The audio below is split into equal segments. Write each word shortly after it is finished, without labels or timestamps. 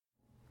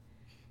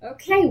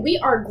Okay, we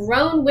are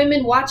grown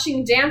women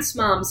watching Dance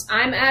Moms.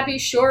 I'm Abby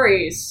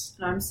Shories.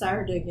 And I'm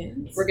Sarah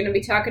Diggins. We're going to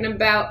be talking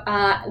about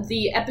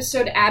the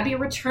episode Abby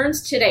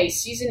Returns today,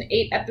 Season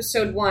 8,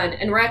 Episode 1.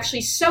 And we're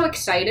actually so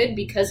excited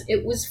because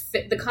it was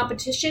the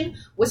competition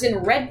was in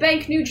Red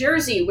Bank, New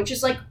Jersey, which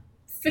is like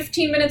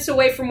 15 minutes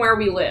away from where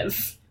we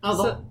live.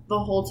 Oh, the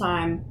whole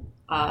time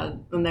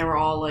when they were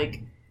all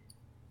like...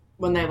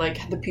 when they,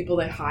 like, the people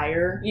they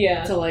hire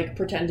to, like,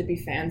 pretend to be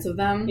fans of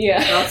them.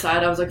 Yeah.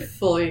 Outside, I was, like,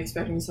 fully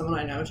expecting someone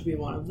I know to be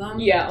one of them.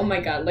 Yeah, oh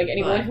my god. Like,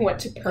 anyone who went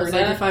to Perna.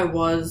 Like, if I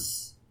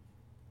was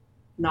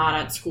not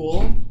at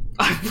school,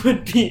 I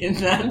would be in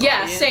that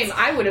Yeah, audience. same.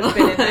 I would have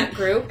been in that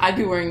group. I'd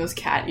be wearing those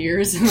cat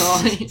ears in the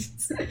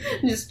audience.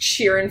 Just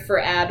cheering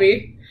for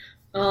Abby.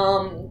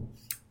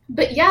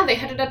 But yeah, they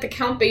had it at the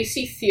Count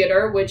Basie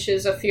Theater, which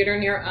is a theater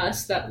near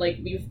us that, like,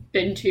 we've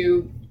been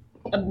to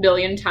a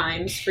million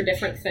times for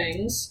different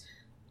things.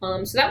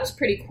 So that was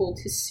pretty cool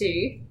to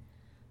see.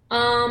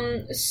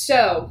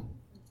 So,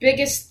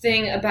 biggest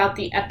thing about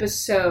the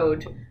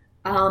episode,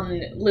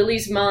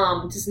 Lily's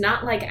mom does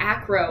not like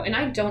acro, and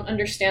I don't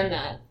understand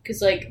that,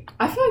 because, like...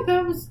 I feel like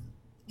that was...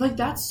 like,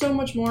 that's so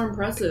much more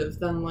impressive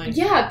than, like...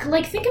 Yeah,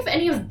 like, think of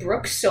any of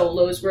Brooke's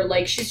solos where,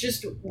 like, she's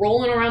just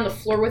rolling around the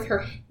floor with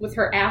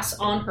her ass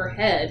on her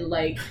head.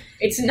 Like,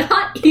 it's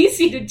not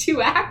easy to do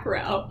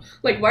acro.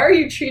 Like, why are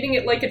you treating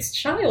it like it's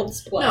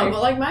child's play? No,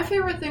 but, like, my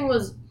favorite thing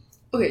was...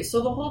 okay,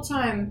 so the whole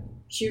time,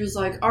 she was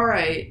like,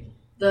 alright,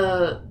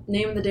 the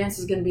name of the dance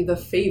is going to be The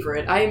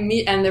Favorite. And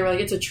they were like,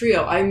 it's a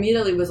trio. I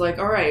immediately was like,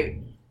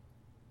 alright,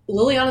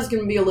 Liliana's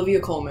going to be Olivia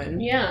Colman.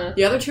 Yeah.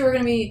 The other two are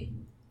going to be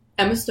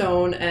Emma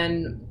Stone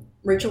and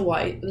Rachel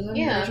White. Is that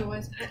Rachel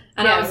Weisz?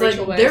 And I was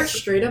Rachel like, Weisz. They're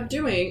straight up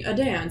doing a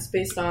dance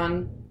based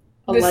on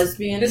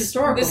lesbian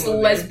historical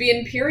movie.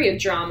 Lesbian period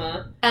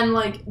drama. And,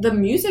 like, the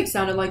music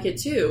sounded like it,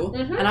 too.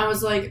 Mm-hmm. And I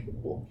was like...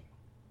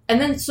 and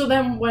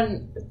then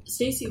when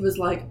Stacey was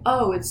like,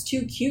 oh, it's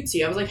too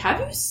cutesy, I was like, have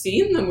you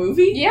seen the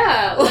movie?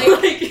 Yeah,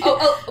 like,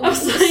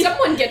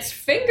 someone gets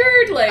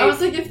fingered, like... I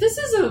was like, if this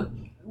is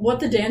what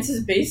the dance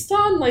is based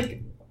on,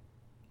 like...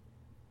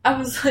 I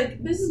was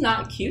like, this is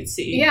not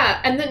cutesy. Yeah,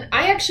 and then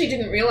I actually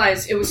didn't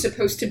realize it was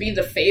supposed to be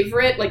The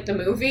Favorite, like the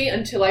movie,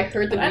 until I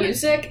heard the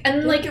music,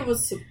 and like it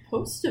was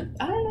supposed to.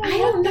 I don't know. I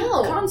don't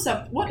know the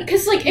concept. What?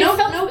 Because like it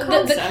felt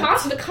no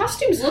the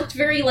costumes looked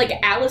very like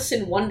Alice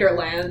in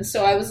Wonderland,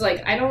 so I was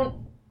like, I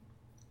don't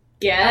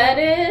get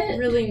it. I don't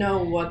really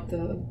know what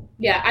the.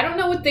 Yeah, I don't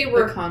know what they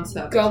were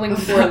concept going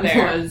for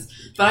there. Was,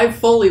 but I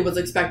fully was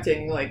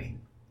expecting like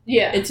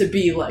it to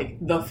be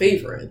like The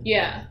Favorite.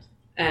 Yeah,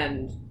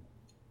 and.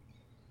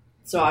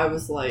 So I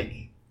was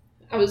like,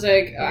 I'm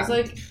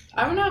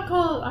not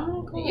called.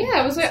 Yeah,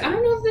 I was like, I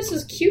don't know if this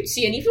is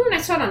cutesy. And even when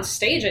I saw it on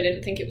stage, I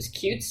didn't think it was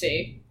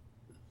cutesy.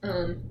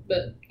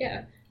 But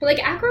yeah, but like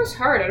acro's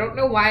hard. I don't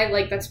know why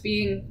like that's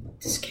being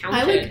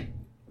discounted.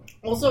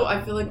 Also, I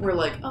feel like we're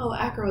like, oh,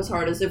 acro is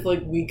hard, as if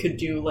like we could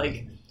do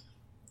like,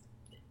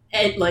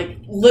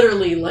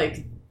 literally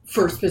like.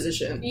 First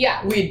position.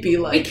 Yeah. We'd be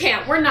like... we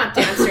can't. We're not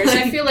dancers.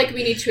 I feel like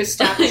we need to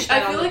establish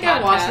that I feel like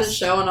I watched this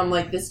show and I'm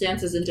like, this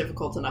dance isn't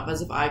difficult enough,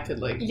 as if I could,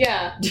 like,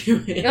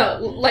 do it. No,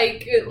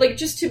 like,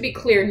 just to be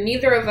clear,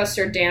 neither of us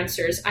are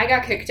dancers. I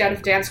got kicked out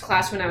of dance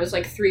class when I was,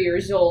 like, 3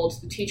 years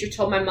old. The teacher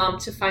told my mom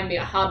to find me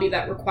a hobby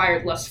that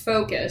required less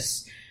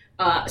focus.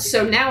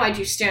 So now I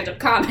do stand-up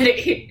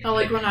comedy. Oh,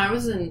 like, when I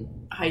was in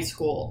high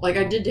school, like,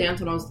 I did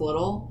dance when I was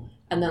little...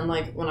 and then,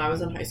 like, when I was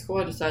in high school,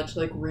 I decided to,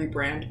 like,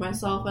 rebrand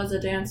myself as a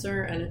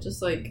dancer. And it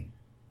just, like...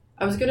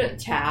 I was good at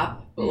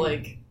tap, but,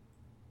 like...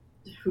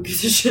 who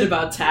gives a shit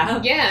about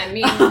tap? Yeah, I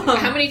mean,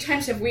 how many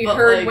times have we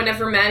heard like,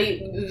 whenever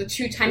the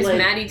 2 times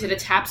Maddie did a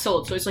tap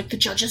solo, so it's like, the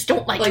judges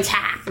don't like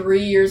tap.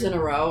 3 years in a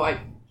row, I,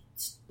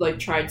 like,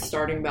 tried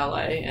starting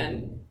ballet,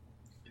 and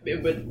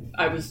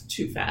I was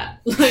too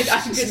fat. Like, I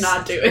could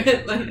not do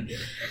it.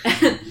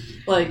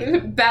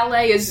 Like...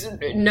 ballet is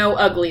no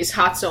uglies,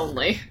 hots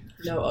only.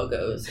 No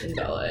uggos in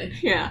ballet.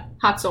 Yeah,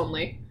 hots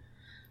only.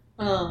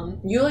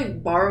 You,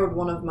 like, borrowed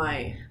one of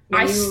my...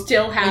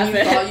 still have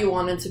it. You thought you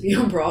wanted to be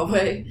on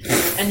Broadway,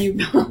 and you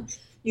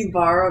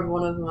borrowed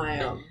one of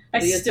my, I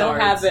still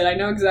have it. I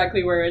know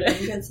exactly where it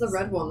is. It's the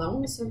red one. That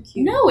one was so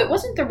cute. No, it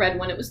wasn't the red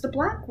one. It was the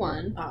black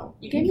one. Oh.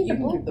 You gave me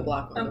the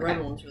black one. Okay. The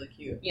red one was really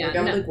cute. Yeah, like,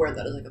 I would, like, wear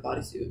that as, like, a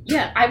bodysuit.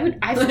 Yeah,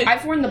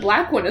 I've worn the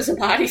black one as a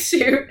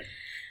bodysuit.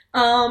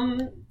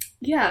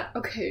 Yeah,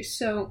 okay,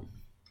 so...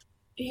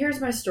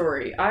 here's my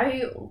story.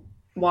 I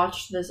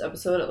watched this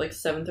episode at like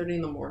 7:30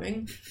 in the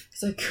morning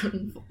because I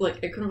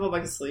couldn't fall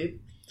back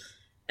asleep,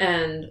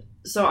 and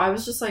so I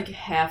was just like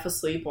half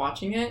asleep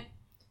watching it.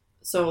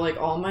 So like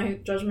all my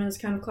judgment is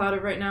kind of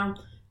clouded right now.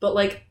 But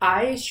like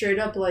I straight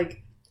up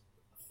like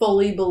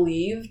fully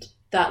believed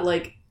that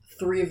like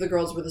 3 of the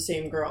girls were the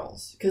same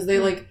girls because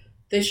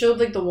they showed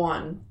like the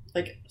one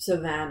like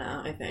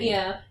Savannah, I think.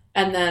 Yeah.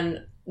 And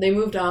then they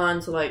moved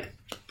on to like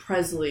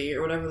Presley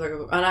or whatever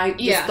they're, and I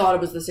just thought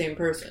it was the same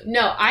person.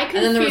 No, I confused.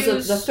 And then there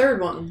was the third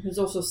one, who's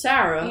also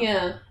Sarah.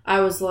 Yeah.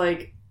 I was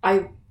like,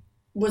 I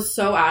was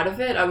so out of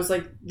it. I was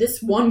like,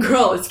 this one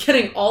girl is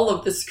getting all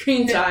of the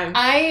screen time.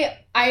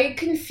 I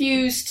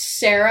confused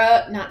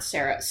Savannah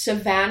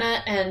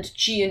and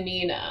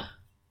Giannina.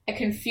 I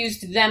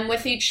confused them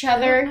with each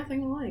other. They're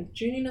nothing alike.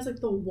 Giannina's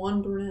like the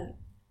one brunette.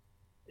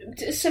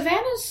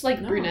 Savannah's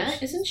like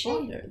brunette, isn't she?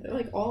 Blonde. They're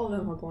like, all of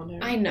them have blonde hair.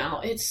 I know.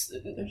 They're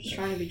just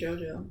trying to be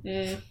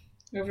JoJo.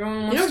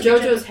 Everyone wants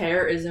JoJo's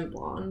hair isn't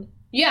blonde.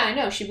 Yeah, I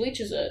know. She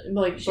bleaches it.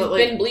 She's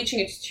been bleaching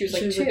it since she was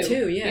like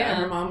 2. Yeah.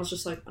 And her mom was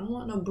just like, I don't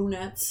want no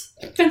brunettes.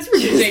 That's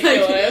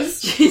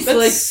ridiculous. That's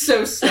like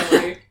so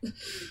silly.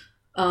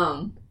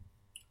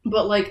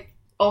 But like,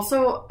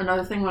 also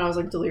another thing when I was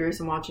like delirious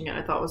and watching it,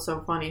 I thought was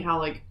so funny how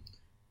like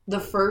the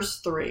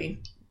first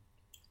 3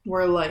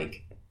 were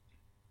like,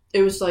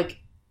 it was like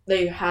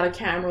they had a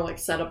camera like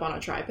set up on a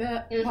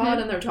tripod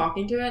and they're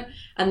talking to it,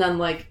 and then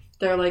like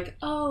they're like,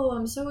 oh,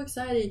 I'm so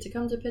excited to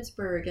come to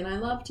Pittsburgh and I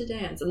love to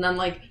dance, and then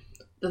like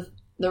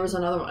there was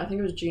another one, I think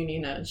it was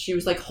Giannina, she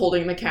was like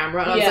holding the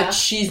camera, and I was like,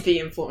 she's the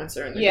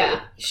influencer in the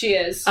group. She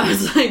is. I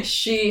was like,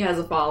 she has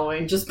a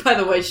following just by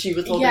the way she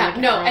was holding the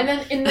camera. No, and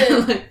then in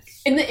the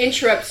in the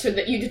intro episode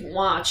that you didn't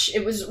watch,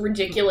 it was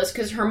ridiculous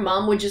because her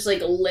mom would just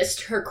like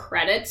list her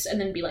credits and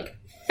then be like,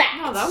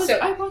 facts. No,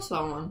 I watched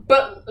that one.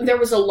 But there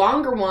was a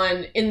longer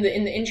one in the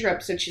intro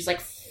episode. She's like,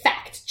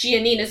 fact,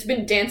 Giannina's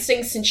been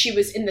dancing since she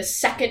was in the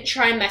 2nd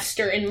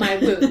trimester in my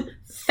womb.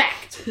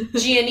 Fact,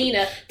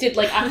 Giannina did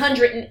like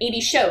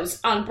 180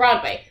 shows on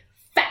Broadway.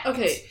 Fact.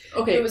 Okay.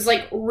 It was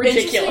like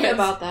ridiculous. Interesting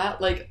about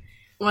that, like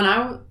when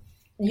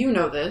you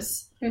know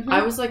this,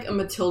 I was like a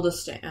Matilda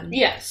stan.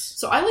 Yes.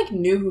 So I like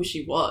knew who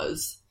she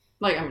was.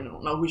 Like, I mean, I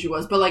don't know who she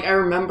was, but like I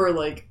remember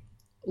like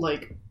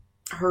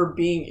her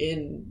being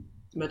in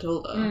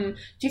Matilda.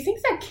 Do you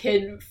think that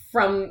kid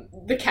from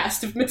the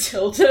cast of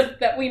Matilda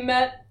that we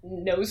met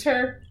knows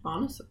her?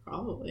 Honestly,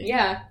 probably.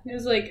 Yeah. It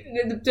was like,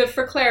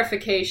 for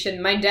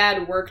clarification, my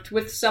dad worked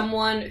with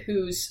someone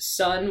whose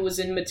son was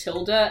in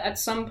Matilda at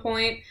some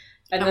point.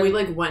 And then we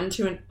like went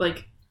to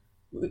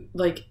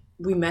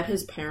we met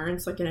his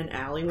parents like in an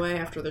alleyway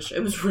after the show.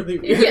 It was really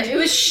weird. Yeah, it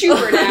was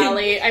Schubert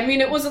Alley. I mean,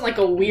 it wasn't like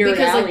a weird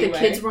because alleyway. Like the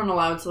kids weren't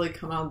allowed to like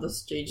come out of the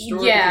stage door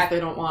because they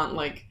don't want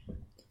like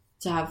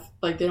to have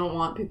like they don't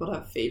want people to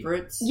have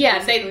favorites.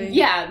 Yeah, basically.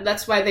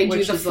 That's why they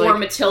do the 4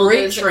 like Matildas.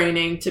 Great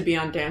training to be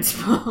on Dance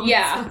Moms.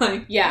 Yeah,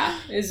 like,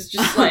 it's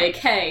just like,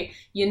 hey,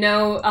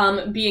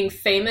 being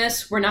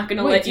famous, we're not going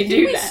to let you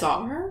do that. We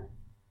saw her.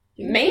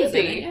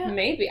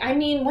 Maybe. I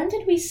mean, when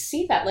did we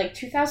see that? Like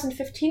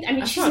 2015? I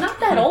mean, she's not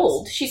that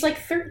old. She's like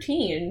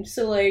 13,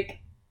 so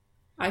like...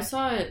 I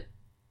saw it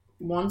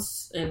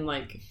once in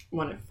like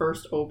when it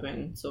first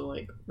opened, so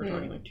like we're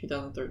talking like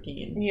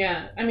 2013.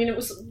 Yeah, I mean it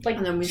was like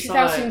and then we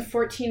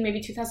 2014,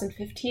 maybe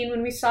 2015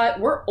 when we saw it.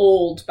 We're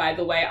old, by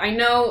the way. I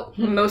know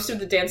most of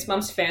the Dance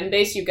Moms fan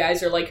base, you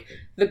guys are like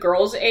the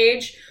girls'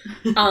 age.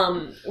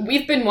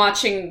 We've been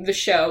watching the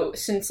show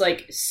since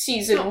like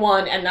season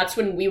 1, and that's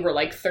when we were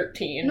like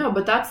 13. No,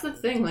 but that's the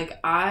thing.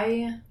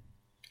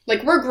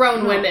 Like we're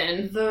grown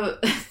women. The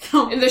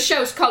the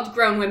show's called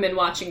Grown Women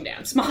Watching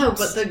Dance Moms. No,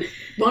 but the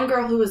one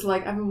girl who was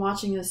like, I've been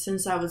watching this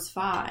since I was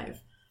 5.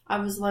 I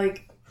was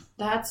like,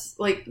 that's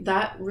like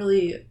that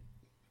really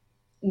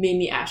made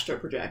me astro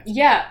project.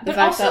 Yeah, the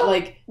fact that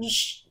like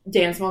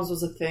Dance Moms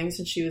was a thing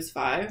since she was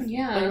 5.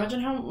 Yeah, like, imagine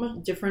how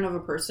much different of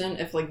a person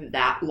if like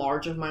that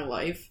large of my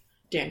life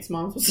Dance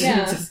Moms was in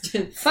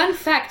existence. Fun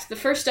fact: the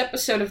first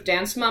episode of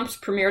Dance Moms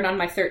premiered on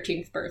my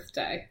 13th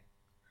birthday.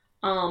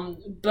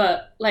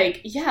 But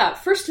like,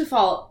 first of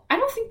all, I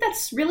don't think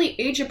that's really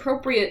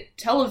age-appropriate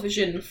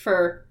television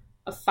for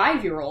a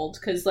 5-year-old,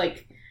 because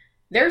like,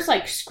 there's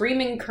like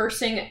screaming,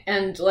 cursing,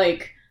 and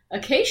like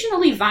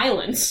occasionally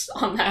violence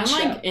on that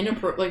show. And like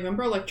inappropriate, like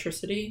remember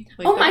Electricity?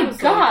 Like, oh my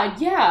god,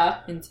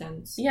 yeah.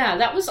 Intense. Yeah,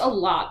 that was a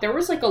lot. There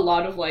was like a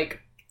lot of like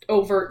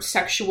overt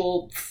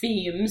sexual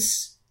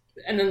themes,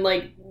 and then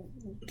like,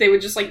 they would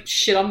just like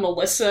shit on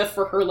Melissa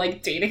for her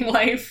like dating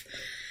life.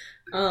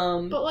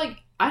 But like,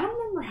 I don't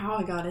remember how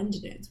I got into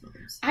Dance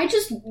Moms. I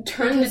just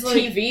turned the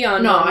TV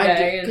on one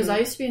day. Because I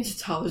used to be into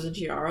Dollars and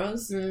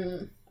Tiaras.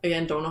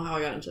 Again, don't know how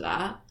I got into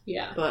that.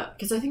 Yeah. But,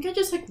 because I think I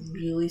just, like,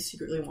 really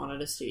secretly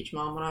wanted a stage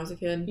mom when I was a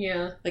kid.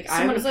 Yeah. Like,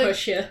 I was, like,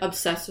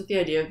 obsessed with the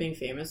idea of being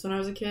famous when I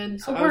was a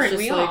kid. So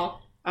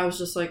I was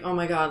just like, oh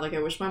my god, like,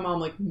 I wish my mom,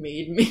 like,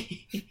 made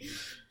me.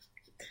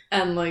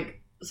 And, like,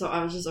 so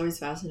I was just always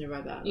fascinated by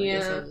that. I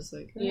guess I was just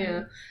like,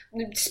 yeah.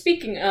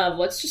 Speaking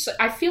of,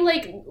 I feel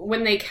like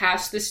when they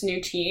cast this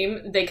new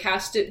team, they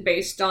cast it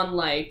based on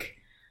like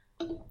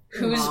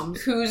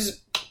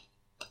who's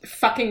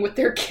fucking with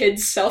their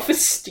kids'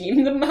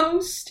 self-esteem the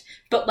most,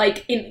 but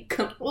like in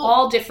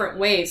all different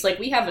ways. Like,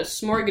 we have a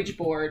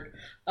smorgasbord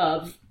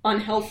of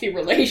unhealthy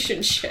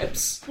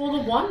relationships. Well,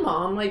 the one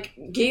mom like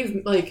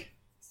gave like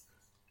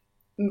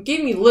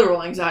gave me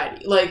literal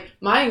anxiety. Like,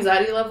 my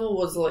anxiety level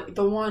was, like,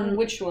 the one...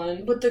 Which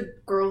one? With the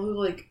girl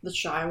who, like, the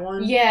shy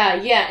one. Yeah,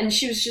 and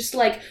she was just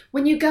like,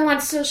 when you go on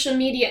social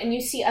media and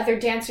you see other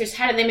dancers,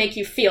 how do they make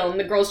you feel? And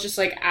the girl's just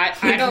like,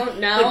 I don't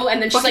know. Like,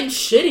 and then she's like...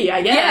 shitty,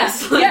 I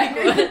guess. Yeah,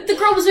 the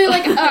girl was really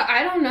like,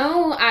 I don't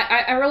know.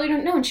 I really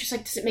don't know. And she's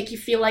like, does it make you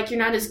feel like you're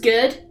not as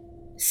good?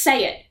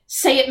 Say it.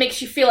 Say it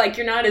makes you feel like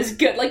you're not as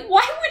good. Like,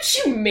 why would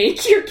you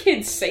make your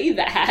kids say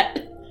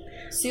that?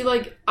 See,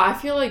 like, I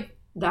feel like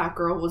that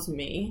girl was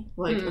me,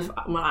 like,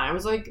 when I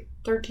was, like,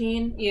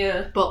 13.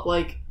 Yeah. But,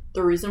 like,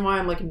 the reason why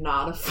I'm, like,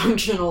 not a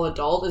functional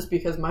adult is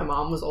because my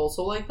mom was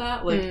also like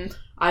that. Like,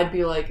 I'd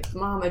be like,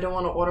 Mom, I don't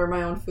want to order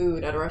my own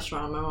food at a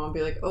restaurant. And my mom would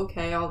be like,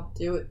 okay, I'll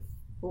do it.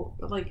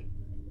 But, like,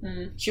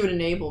 she would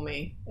enable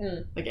me.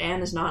 Like,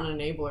 Anne is not an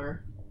enabler.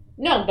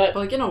 No, but...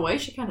 But, like, in a way,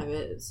 she kind of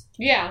is.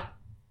 Yeah.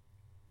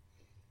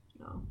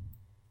 No.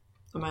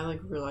 Am I, like,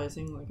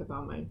 realizing, like,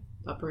 about my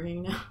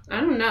upbringing now? I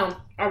don't know.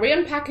 Are we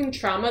unpacking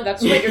trauma?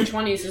 That's what your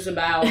 20s is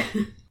about.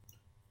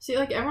 See,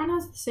 like, everyone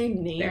has the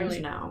same names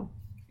now.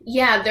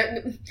 Yeah,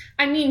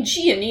 I mean,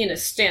 Giannina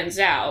stands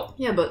out.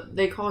 Yeah, but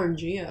they call her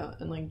Gia,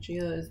 and, like,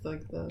 Gia is,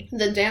 like,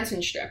 the dance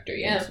instructor,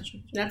 yeah.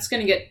 That's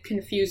gonna get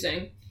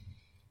confusing.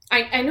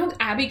 I know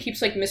Abby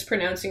keeps, like,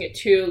 mispronouncing it,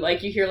 too.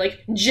 Like, you hear, like,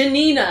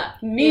 Janina,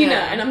 Nina,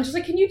 and I'm just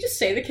like, can you just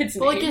say the kid's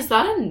name? Like, is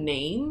that a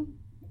name?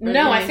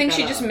 No, I think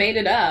she just made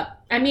it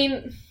up. I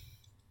mean...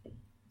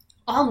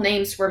 all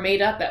names were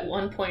made up at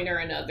one point or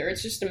another.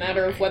 It's just a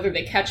matter of whether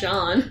they catch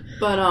on.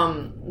 But,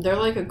 they're,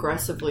 like,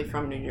 aggressively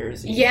from New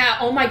Jersey. Yeah,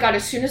 oh my god,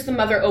 as soon as the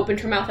mother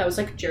opened her mouth, I was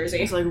like, Jersey.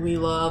 It's like, we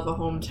love a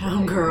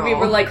hometown girl. We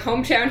were like,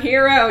 hometown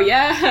hero,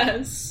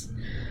 yes!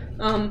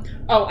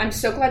 Oh, I'm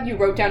so glad you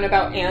wrote down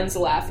about Anne's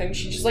laughing.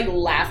 She just, like,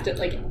 laughed at,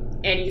 like,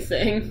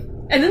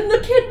 anything. And then the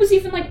kid was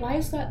even like, why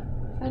is that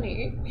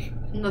funny?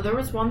 No, there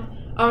was one...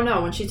 Oh,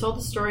 no, when she told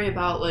the story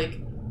about,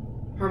 like,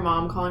 her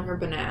mom calling her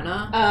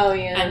banana. Oh,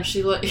 yeah. And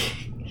she, like...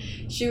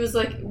 She was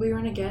like, we were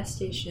in a gas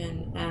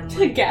station, and...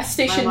 Like, a gas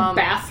station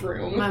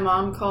bathroom. My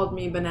mom called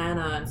me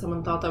banana, and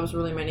someone thought that was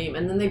really my name.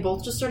 And then they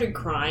both just started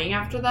crying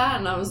after that,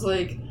 and I was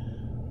like,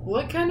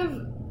 what kind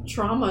of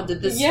trauma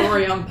did this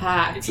story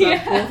unpack?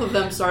 That both of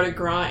them started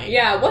crying.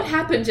 Yeah, what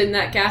happened in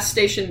that gas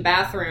station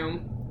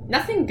bathroom?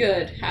 Nothing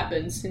good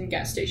happens in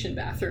gas station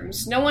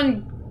bathrooms. No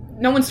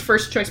one's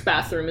first choice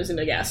bathroom is in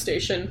a gas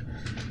station.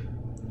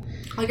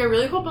 Like, I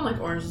really hope in, like,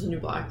 Orange is the New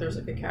Black there's,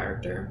 like, a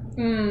character.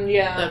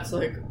 Yeah. That's,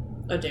 like,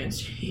 a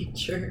dance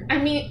teacher. I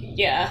mean,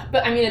 yeah.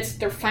 But, I mean, it's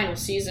their final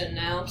season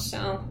now,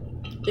 so...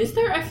 Is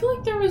there? I feel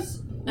like there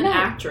was an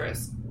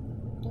actress.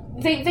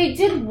 They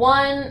did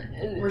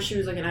one... Where she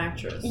was, like, an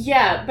actress.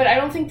 Yeah, but I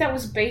don't think that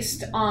was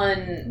based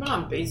on...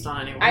 Not based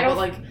on anyone, but,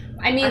 like...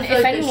 I mean, if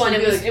anyone,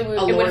 it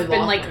would have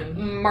been, like,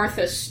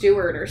 Martha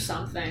Stewart or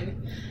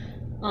something.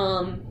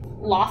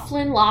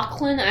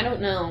 Lachlan? I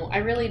don't know. I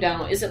really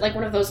don't. Is it like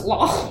one of those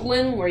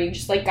Lachlan where you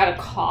just like got a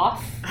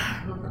cough?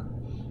 I don't know.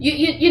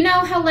 You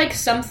know how like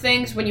some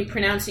things when you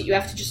pronounce it you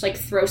have to just like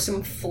throw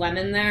some phlegm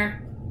in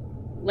there?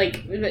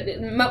 Like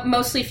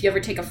mostly if you ever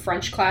take a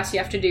French class you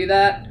have to do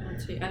that.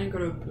 I didn't go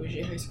to a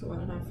bougie high school. I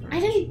don't have French. I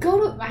didn't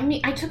go to... I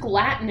mean, I took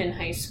Latin in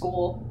high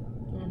school.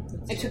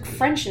 I took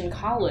French in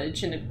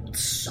college, and it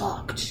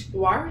sucked.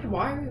 Why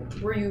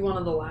were you one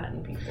of the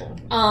Latin people?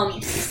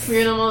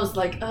 You're almost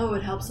like, oh,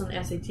 it helps on the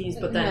SATs,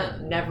 but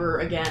then never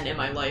again in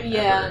my life.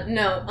 Yeah, ever.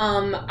 no.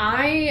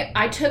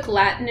 I took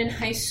Latin in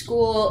high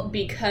school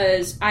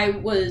because I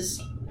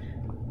was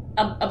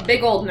a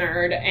big old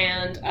nerd,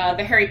 and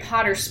the Harry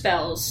Potter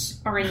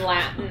spells are in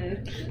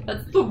Latin.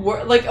 That's the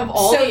worst. Like, of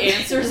all the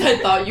answers I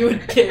thought you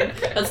would give,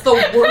 that's the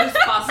worst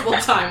possible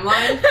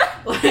timeline.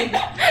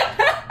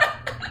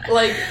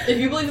 Like, if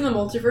you believe in the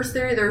multiverse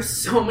theory, there are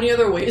so many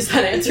other ways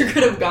that answer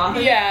could have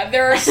gone. Yeah,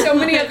 there are so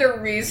many other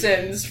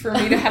reasons for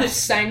me to have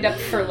signed up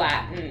for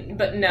Latin.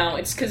 But no,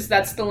 it's because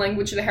that's the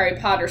language the Harry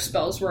Potter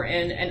spells were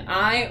in, and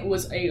I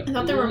was a I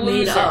thought they were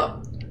made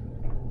up.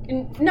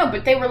 No,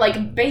 but they were,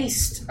 like,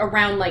 based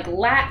around, like,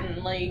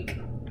 Latin, like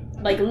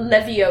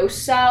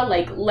Leviosa,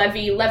 like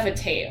Levi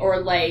Levitate,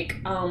 or, like,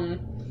 But,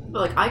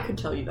 like, I could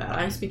tell you that.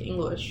 I speak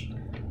English.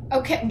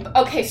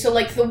 Okay, so,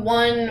 like, the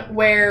one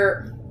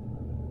where...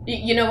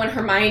 You know when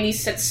Hermione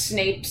sets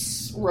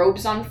Snape's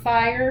robes on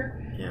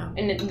fire? Yeah.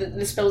 And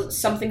the spell is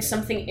something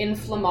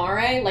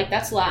inflammare? Like,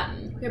 that's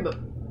Latin. Yeah, but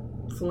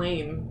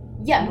flame.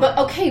 Yeah,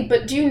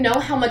 but do you know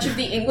how much of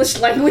the English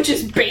language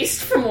is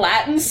based from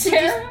Latin,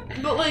 Sarah?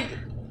 But, like...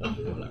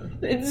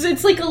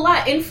 It's like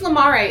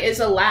inflammare is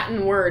a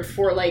Latin word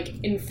for,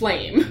 like,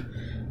 inflame.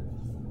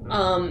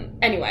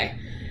 Anyway.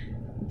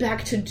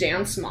 Back to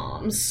Dance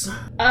Moms.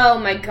 Oh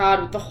my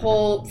god, with the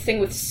whole thing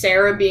with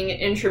Sarah being an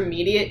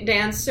intermediate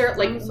dancer.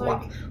 Like,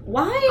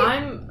 why?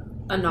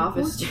 I'm a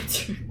novice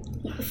dancer.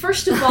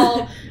 First of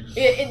all,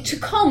 to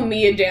call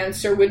me a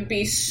dancer would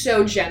be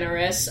so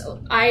generous.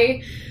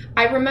 I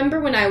remember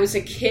when I was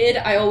a kid,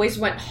 I always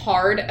went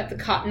hard at the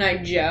Cotton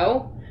Eye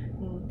Joe.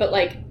 But,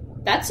 like,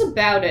 that's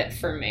about it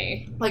for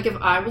me. Like, if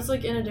I was,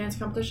 like, in a dance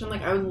competition,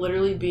 like, I would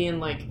literally be in,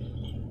 like,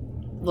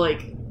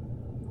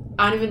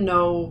 I don't even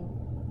know...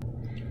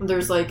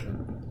 there's like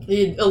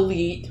the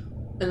elite,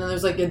 and then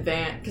there's like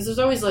advanced, because there's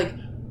always like,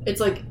 it's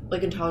like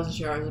in Tyler's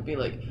Share, it would be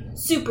like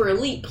super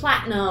elite,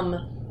 platinum,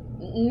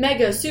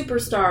 mega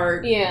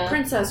superstar,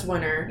 princess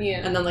winner,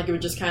 and then like it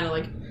would just kind of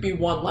like be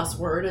one less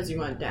word as you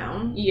went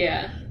down.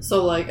 Yeah.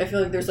 So like I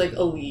feel like there's like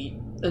elite,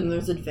 and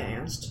there's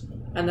advanced,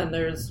 and then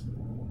there's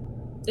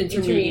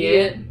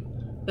intermediate.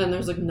 Then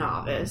there's like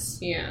novice.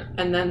 Yeah.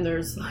 And then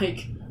there's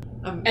like.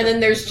 And then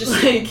there's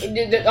just like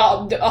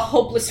a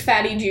hopeless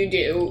fatty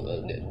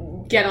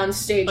doo-doo. Get on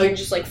stage and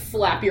just like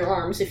flap your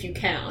arms if you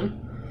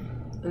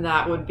can. And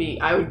I would be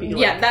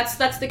like,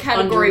 that's the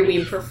category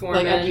we perform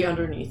in. I'd be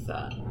underneath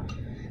that.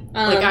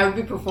 Like I would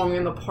be performing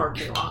in the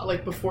parking lot,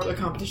 like before the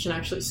competition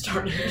actually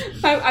started.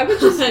 I would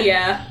just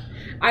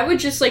I would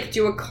just like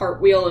do a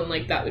cartwheel and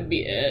like that would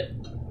be it.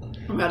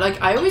 Oh my God, like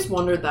I always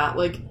wondered that,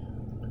 like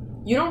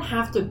you don't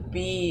have to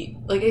be,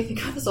 like I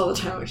think about this all the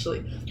time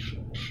actually.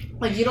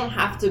 Like, you don't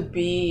have to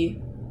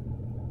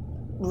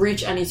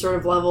reach any sort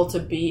of level to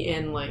be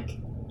in, like,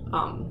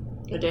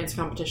 a dance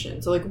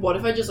competition. So, like, what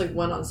if I just, like,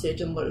 went on stage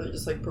and literally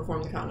just, like,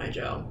 performed the Cotton Eye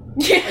Joe?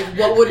 Yeah. Like,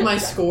 what would my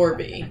score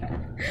be?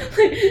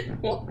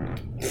 Well,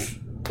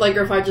 like,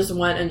 or if I just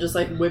went and just,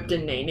 like, whipped a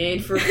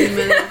nay-nade for a few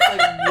minutes,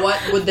 like,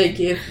 what would they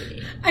give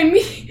me? I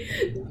mean...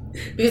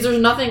 Because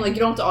there's nothing, like, you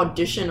don't have to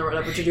audition or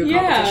whatever to do a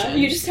competition. Yeah,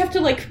 you just have to,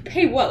 like,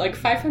 pay, what, like,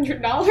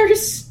 $500?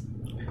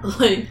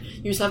 Like,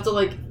 you just have to,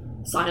 like...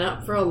 sign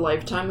up for a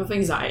lifetime of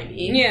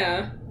anxiety.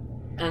 Yeah.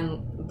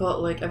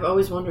 But, like, I've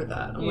always wondered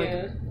that. I'm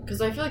like,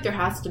 because I feel like there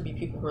has to be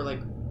people who are,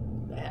 like,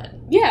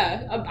 bad.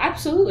 Yeah,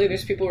 absolutely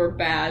there's people who are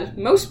bad.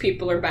 Most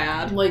people are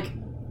bad. Like,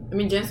 I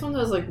mean, Dance Moms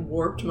has, like,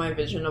 warped my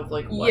vision of,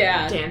 like, what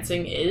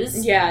dancing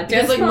is. Yeah,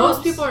 because, like,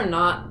 most people are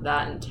not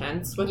that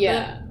intense with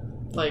it.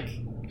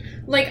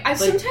 Like, I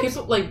sometimes...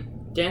 people,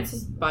 like,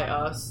 Dances by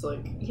Us,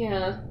 like...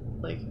 Yeah.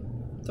 Like,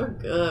 they're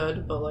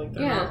good, but, like,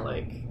 they're not,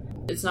 like...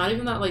 It's not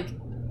even that, like...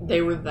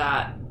 they were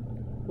that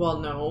well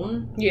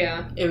known.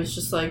 Yeah. It was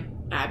just like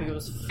Abby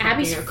was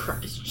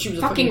she was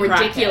fucking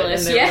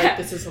ridiculous. And they were like,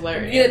 this is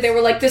hilarious. Yeah, they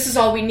were like, this is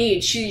all we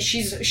need.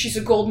 She's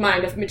a gold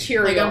mine of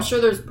material. Like, I'm sure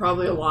there's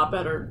probably a lot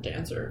better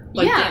dancer.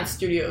 Like dance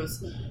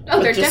studios.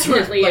 Oh, there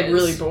definitely like is.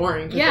 really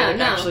boring. Yeah, like,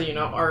 actually, you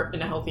know, art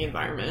in a healthy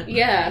environment.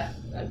 Yeah.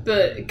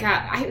 But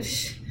God,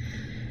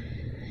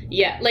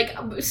 yeah, like,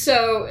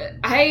 so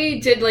I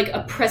did, like,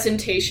 a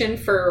presentation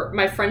for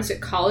my friends at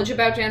college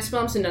about Dance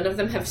Moms, and none of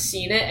them have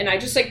seen it, and I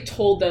just, like,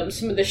 told them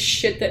some of the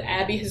shit that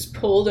Abby has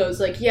pulled. I was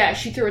like, yeah,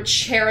 she threw a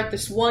chair at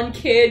this one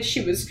kid,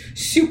 she was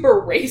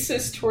super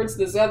racist towards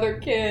this other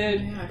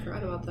kid. Yeah, I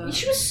forgot about that.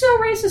 She was so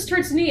racist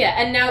towards Nia,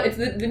 and now it's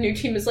the new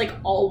team is, like,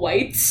 all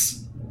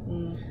whites.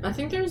 I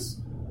think there's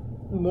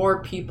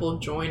more people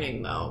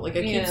joining, though. Like,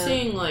 I keep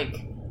seeing,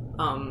 like...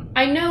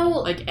 I know,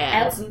 like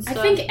ads and stuff.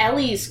 I think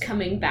Ellie's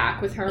coming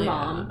back with her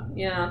mom.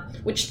 Yeah,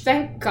 which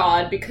thank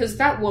God, because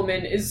that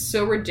woman is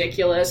so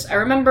ridiculous. I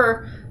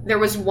remember there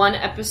was one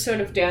episode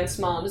of Dance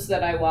Moms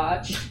that I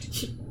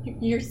watched.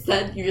 You just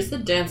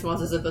said Dance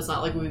Moms as if that's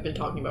not like what we've been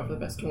talking about for the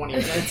past 20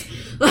 minutes.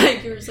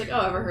 Like, you're just like,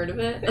 oh, ever heard of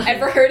it?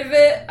 Ever heard of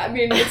it? I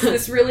mean, it's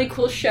this really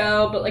cool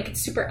show, but like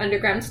it's super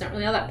underground. It's not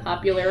really all that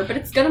popular, but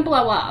it's gonna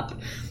blow up.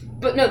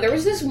 But no, there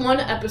was this one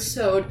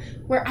episode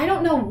where I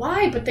don't know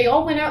why, but they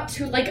all went out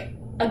to, like,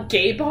 a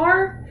gay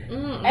bar,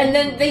 and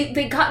then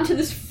they got into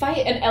this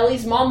fight, and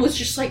Ellie's mom was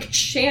just, like,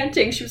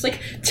 chanting. She was like,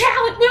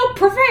 talent will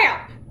prevail!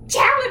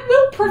 Talent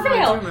will prevail!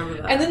 I do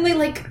remember that. And then they,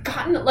 like,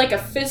 got in, like, a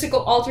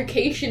physical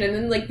altercation, and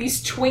then, like,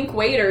 these twink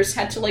waiters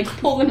had to, like,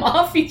 pull them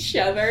off each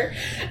other.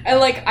 And,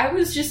 like, I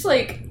was just,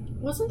 like...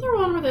 Wasn't there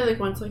one where they, like,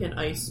 went to, like, an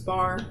ice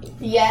bar?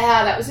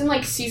 Yeah, that was in,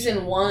 like,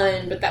 season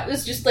 1, but that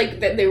was just,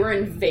 like, that they were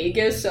in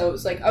Vegas, so it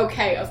was like,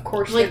 okay, of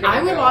course like, they're gonna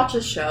I would go. watch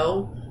a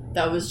show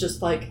that was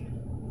just, like,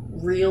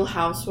 Real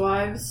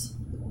Housewives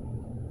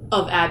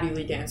of Abby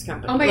Lee Dance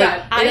Company. Oh my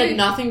God. God. It had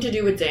nothing to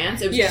do with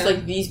dance. It was just,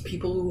 like, these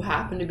people who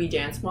happen to be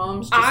dance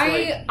moms just,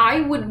 I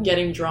would...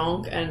 getting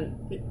drunk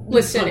and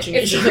Listen, punching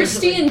if each other.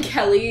 Christy and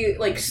Kelly,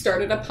 like,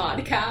 started a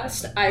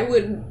podcast, I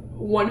would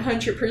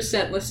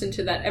 100% listen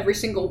to that every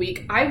single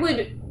week. I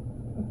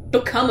would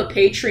become a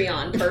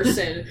Patreon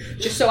person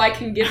just so I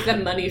can give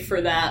them money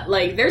for that.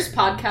 Like, there's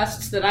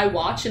podcasts that I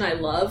watch and I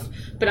love,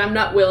 but I'm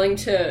not willing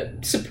to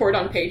support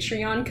on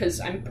Patreon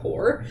because I'm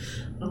poor.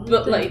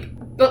 But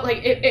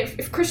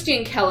if Christy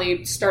and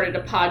Kelly started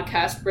a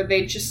podcast where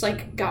they just,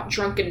 like, got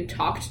drunk and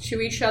talked to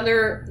each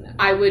other,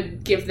 I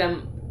would give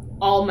them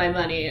all my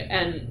money,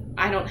 and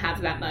I don't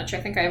have that much.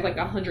 I think I have, like,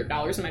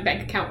 $100 in my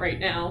bank account right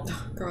now.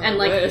 Girl, and,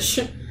 like, I wish.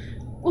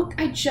 Look,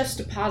 I just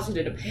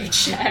deposited a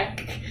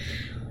paycheck.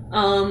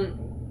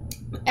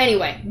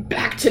 Anyway,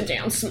 back to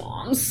Dance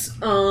Moms.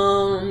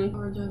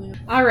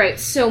 Alright,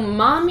 so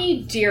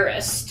Mommy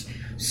Dearest.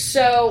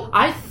 So...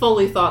 I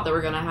fully thought they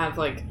were gonna have,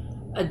 like,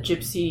 a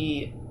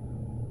Gypsy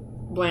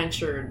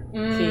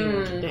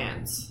Blanchard-themed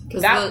dance.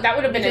 That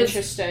would have been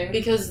interesting.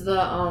 Because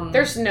the,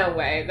 There's no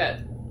way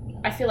that...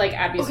 I feel like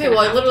Abby's okay, well,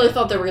 I literally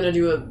thought they were gonna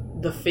do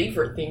the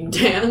Favorite-themed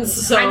dance,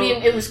 so... I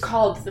mean, it was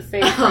called The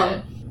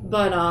Favorite.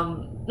 But,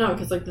 no,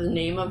 because, like, the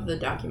name of the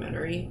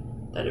documentary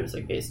that it was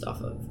like based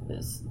off of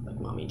his like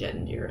Mommy Dead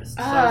and Dearest.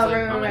 So Oh, I was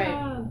like, right, oh my right.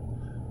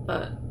 god.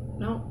 But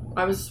no,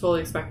 I was just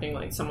fully expecting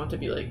like someone to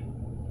be like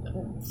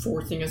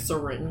forcing a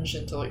syringe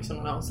into like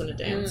someone else in a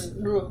dance.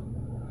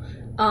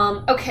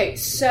 Okay,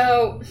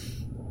 so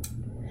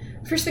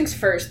first things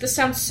first. This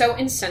sounds so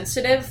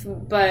insensitive,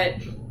 but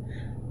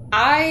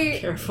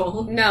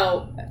Careful.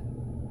 no.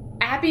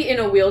 Abby in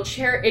a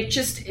wheelchair, it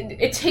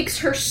takes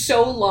her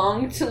so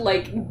long to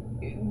like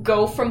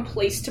go from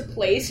place to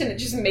place, and it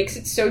just makes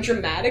it so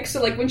dramatic.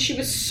 So like when she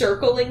was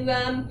circling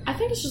them, I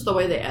think it's just the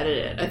way they edit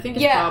it. I think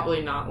it's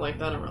probably not like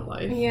that in real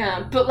life.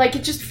 Yeah, but like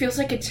it just feels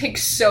like it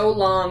takes so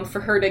long for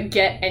her to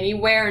get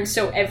anywhere, and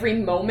so every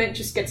moment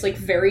just gets like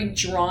very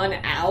drawn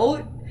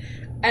out,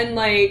 and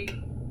like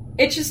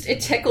it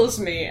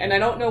tickles me, and I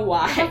don't know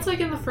why. That's like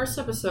in the first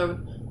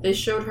episode, they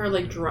showed her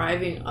like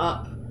driving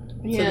up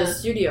to the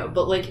studio,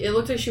 but like it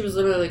looked like she was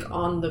literally like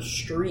on the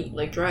street,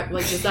 like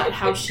is that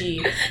how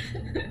she?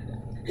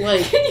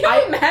 Like, can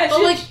you imagine?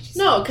 But like,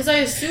 no, because I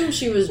assume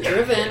she was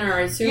driven, or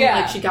I assume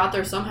like she got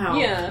there somehow.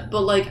 Yeah.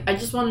 But like, I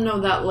just want to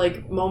know that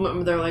like moment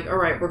where they're like, all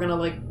right, we're gonna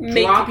like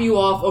drop you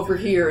off over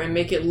here and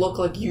make it look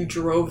like you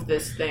drove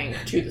this thing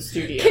to the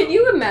studio. Can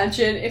you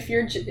imagine if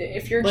you're like,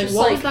 just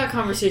what like was that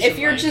conversation? if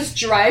you're just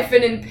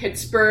driving in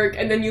Pittsburgh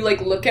and then you like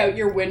look out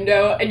your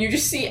window and you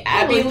just see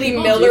Abby Lee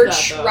Miller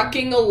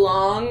trucking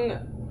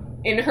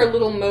along in her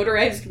little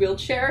motorized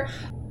wheelchair?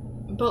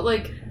 But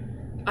like,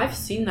 I've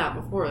seen that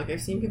before. Like, I've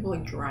seen people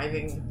like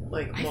driving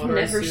like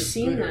motorized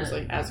scooters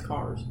like as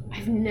cars.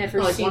 I've never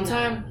like seen one that.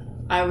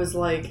 time I was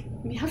like,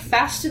 I mean, how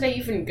fast do they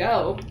even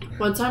go?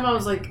 one time I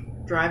was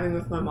like driving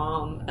with my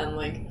mom, and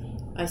like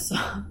I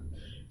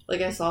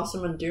saw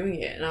someone doing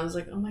it, and I was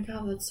like, oh my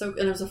god, that's so.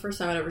 And it was the first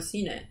time I'd ever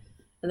seen it,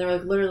 and they were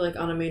like literally like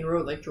on a main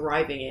road, like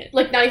driving it,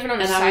 like not even on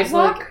a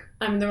sidewalk. I was like,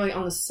 I mean, they were like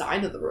on the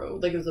side of the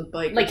road, like it was a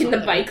bike, like in the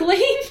bike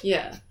lane.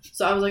 Yeah.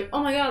 So I was like,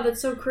 oh my god,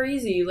 that's so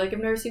crazy. Like, I've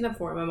never seen that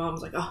before. And my mom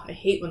was like, oh, I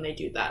hate when they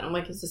do that. And I'm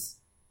like, is this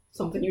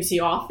something you see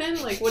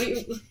often? Like, what do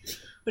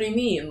you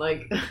mean?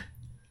 Like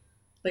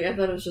I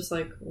thought it was just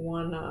like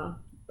one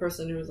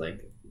person who was like,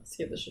 let's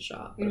give this a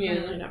shot. But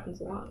apparently it happens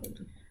a lot.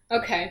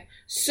 Okay.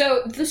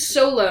 So the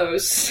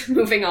solos,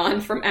 moving on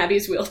from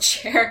Abby's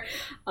wheelchair.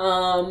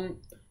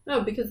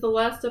 No, because the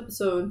last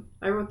episode,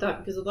 I wrote that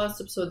because the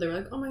last episode they were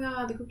like, oh my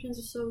god, the group dance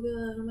is so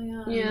good, oh my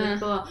god. Yeah. Like,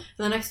 blah. And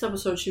the next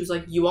episode she was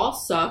like, you all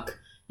suck.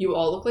 You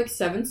all look like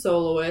 7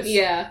 soloists.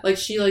 Yeah. Like,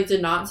 she, like,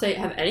 did not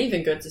have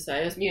anything good to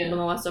say. Yeah. In the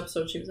last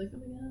episode, she was like, oh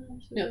my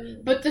god. So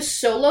no. But the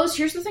solos,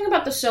 here's the thing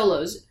about the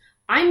solos.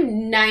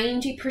 I'm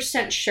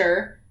 90%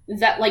 sure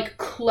that, like,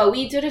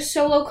 Chloe did a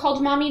solo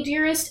called Mommy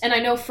Dearest, and I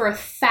know for a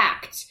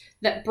fact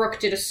that Brooke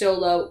did a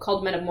solo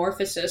called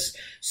Metamorphosis.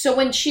 So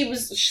when she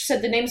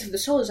said the names of the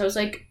solos, I was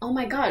like, oh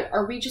my god,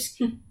 are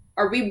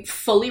we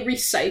fully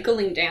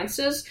recycling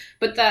dances?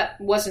 But that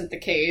wasn't the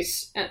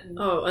case.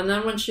 And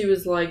then when she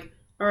was like,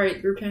 all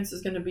right, group dance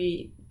is going to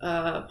be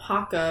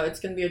Haka, it's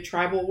going to be a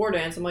tribal war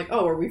dance. I'm like,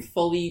 oh, are we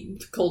fully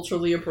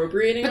culturally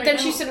appropriating? But then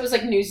she said it was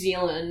like New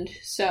Zealand,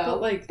 so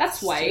but, like,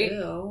 that's white.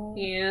 Still.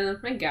 Yeah,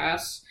 I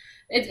guess.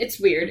 It's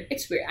weird.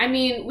 It's weird. I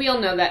mean, we all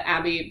know that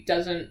Abby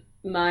doesn't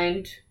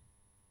mind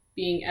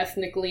being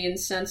ethnically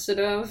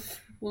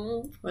insensitive.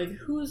 Well, like,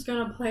 who's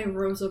gonna play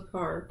Rosa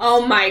Parks?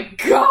 Oh my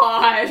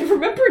god!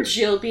 Remember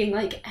Jill being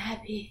like,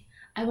 Abby,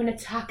 I want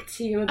to talk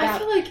to you about... I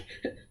feel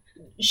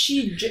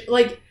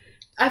like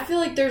I feel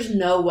like there's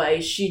no way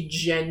she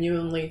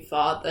genuinely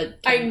thought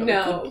that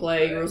Kendall could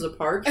play Rosa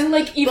Parks. And,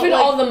 like, even like,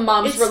 all the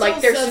moms were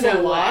like, there's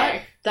no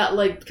way. That,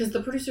 like, because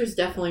the producers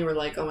definitely were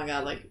like, oh my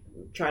god, like,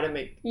 try to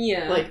make...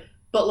 Yeah. Like,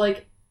 but,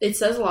 like, it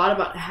says a lot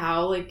about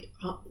how,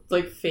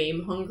 like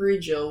fame hungry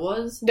Jill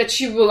was. That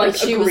she will, like,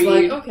 she agreed.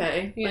 was like,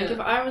 okay. Yeah. Like, if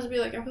I was to be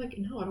like, I'd be like,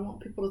 no, I don't want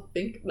people to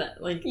think that.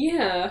 Like,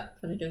 yeah.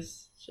 But I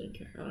guess she didn't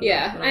care.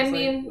 Yeah. I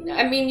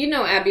mean, you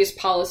know, Abby's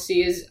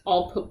policy is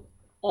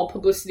all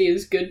publicity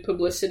is good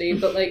publicity,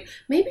 but, like,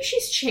 maybe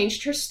she's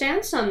changed her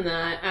stance on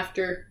that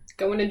after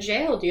going to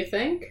jail, do you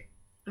think?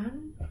 I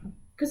don't know.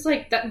 Because,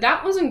 like,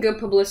 that wasn't good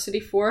publicity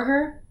for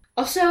her.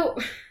 Also,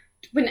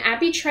 when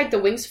Abby tried the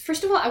wings,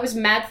 first of all, I was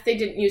mad that they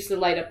didn't use the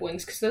light-up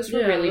wings, because those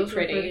were really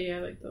pretty. I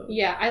like those.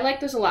 Yeah, I like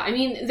those a lot. I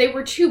mean, they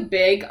were too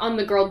big on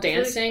the girl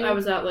dancing. I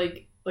was at,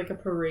 like a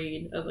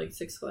parade at, like,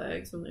 Six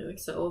Flags, and they, like,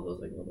 sell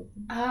those, like, little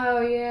things. Oh,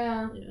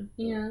 yeah.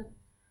 Yeah.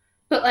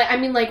 But, like, I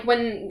mean, like,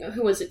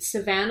 who was it?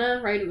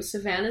 Savannah, right? It was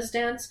Savannah's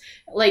dance.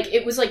 Like,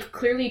 it was, like,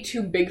 clearly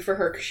too big for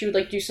her, because she would,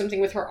 like, do something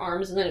with her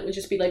arms, and then it would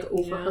just be, like,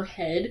 over her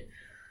head.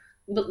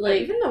 But,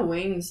 like... Even the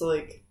wings,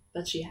 like,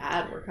 that she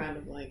had were kind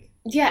of, like...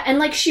 Yeah, and,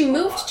 like, she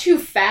moved too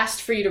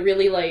fast for you to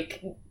really,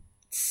 like,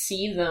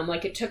 see them.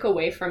 Like, it took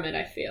away from it,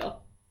 I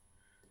feel.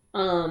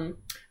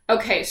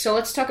 Okay, so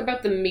let's talk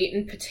about the meat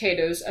and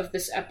potatoes of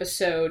this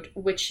episode,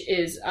 which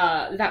is,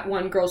 that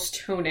one girl's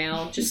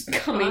toenail just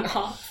coming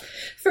off.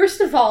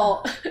 First of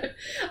all,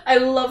 I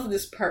love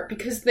this part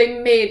because they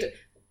made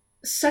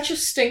such a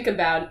stink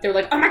about it. They're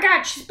like, oh my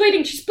god, she's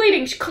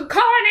bleeding,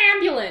 call an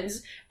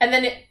ambulance! And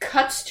then it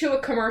cuts to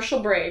a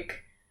commercial break,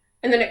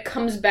 and then it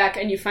comes back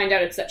and you find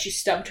out it's that she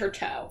stubbed her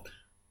toe.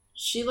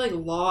 she, like,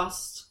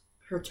 lost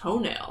her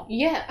toenail.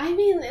 Yeah, I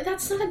mean,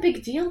 that's not a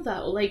big deal,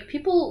 though. Like,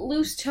 people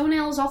lose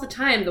toenails all the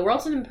time. The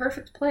world's an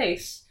imperfect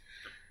place.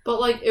 But,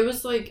 like, it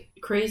was, like,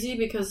 crazy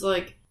because,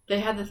 like,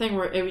 they had the thing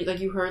where, it, like,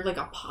 you heard, like,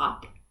 a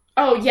pop.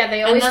 Oh, yeah,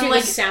 they always do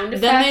like, the sound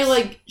effects. Then they,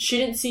 like, she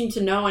didn't seem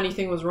to know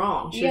anything was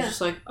wrong. She was just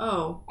like,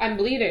 oh. I'm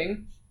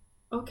bleeding.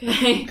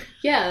 Okay.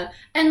 Yeah,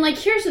 and, like,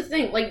 here's the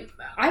thing. Like,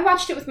 I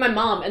watched it with my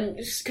mom, and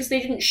because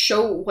they didn't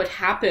show what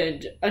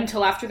happened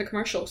until after the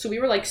commercial. So we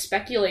were, like,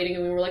 speculating,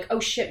 and we were like, oh,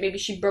 shit, maybe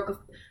she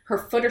broke her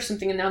foot or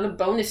something, and now the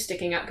bone is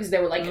sticking out, because they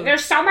were like,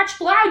 there's so much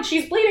blood,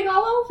 she's bleeding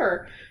all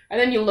over. And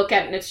then you look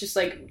at it, and it's just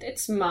like,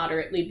 it's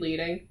moderately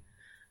bleeding.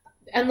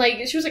 And,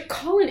 like, she was like,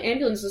 call an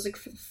ambulance. I was like,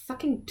 for the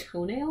fucking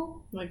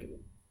toenail? Like,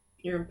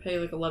 you're gonna pay,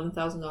 like,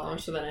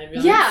 $11,000 for that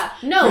ambulance? Yeah,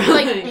 no,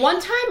 Really? like, one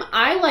time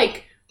I,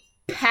 like,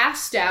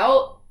 passed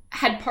out,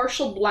 had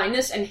partial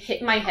blindness, and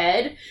hit my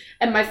head,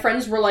 and my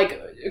friends were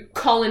like,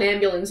 call an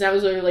ambulance, and I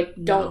was literally like,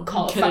 don't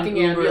call a fucking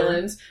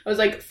ambulance. I was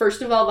like,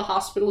 first of all, the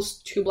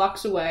hospital's 2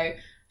 blocks away.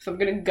 If I'm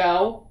gonna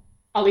go,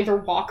 I'll either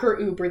walk or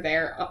Uber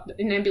there.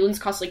 An ambulance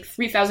costs like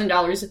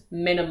 $3,000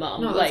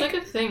 minimum. No, that's like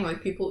a thing.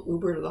 Like, people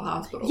Uber to the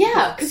hospital.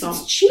 Yeah, because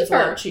it's cheaper. It's a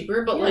lot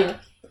cheaper, but Yeah.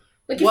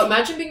 like what?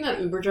 Imagine being that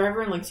Uber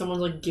driver and like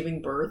someone's like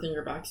giving birth in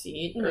your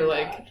backseat, or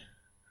like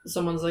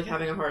someone's like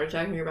having a heart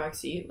attack in your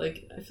backseat.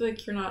 Like, I feel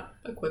like you're not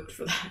equipped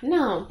for that.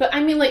 No, but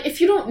I mean, like,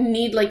 if you don't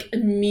need like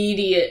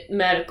immediate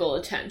medical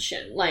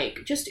attention,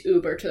 like, just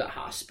Uber to the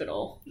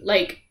hospital.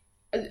 Like,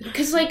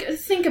 because, like,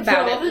 think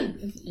about For all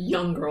the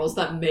young girls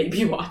that may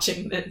be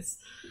watching this,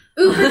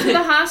 Uber to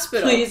the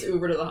hospital. Please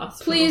Uber to the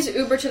hospital. Please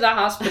Uber to the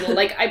hospital.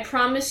 Like, I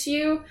promise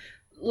you,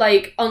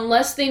 like,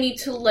 unless they need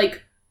to,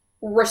 like,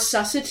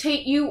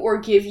 resuscitate you or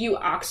give you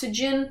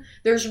oxygen,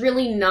 there's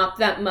really not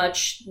that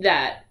much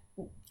that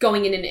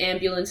going in an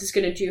ambulance is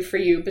going to do for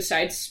you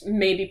besides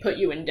maybe put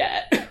you in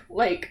debt.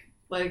 Like,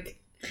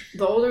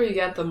 the older you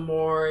get, the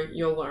more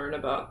you'll learn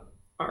about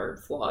our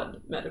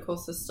flawed medical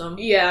system.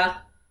 Yeah.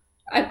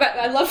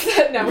 I love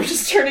that now we're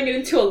just turning it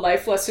into a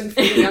life lesson for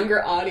the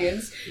younger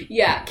audience.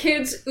 Yeah,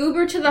 kids,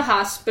 Uber to the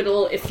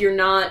hospital if you're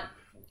not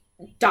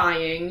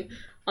dying.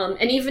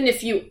 And even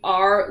if you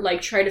are,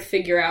 like, try to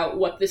figure out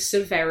what the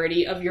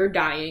severity of your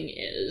dying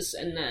is.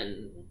 And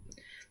then,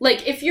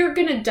 like, if you're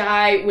gonna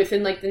die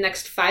within, like, the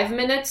next 5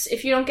 minutes,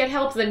 if you don't get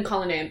help, then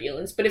call an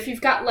ambulance. But if you've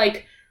got,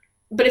 like...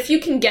 But if you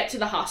can get to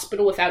the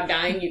hospital without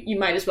dying, you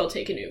might as well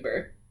take an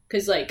Uber.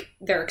 Because, like,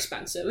 they're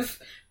expensive.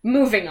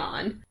 Moving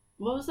on.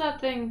 What was that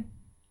thing?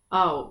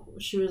 Oh,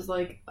 she was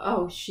like,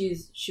 she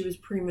was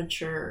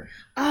premature.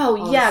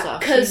 Oh, yeah,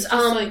 because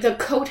like, the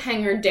coat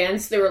hanger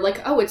dance, they were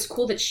like, oh, it's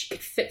cool that she could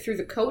fit through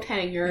the coat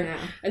hanger. Yeah.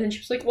 And then she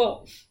was like,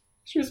 well,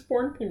 she was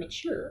born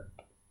premature.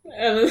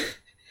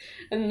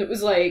 And it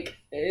was like,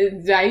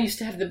 I used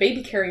to have the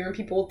baby carrier and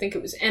people would think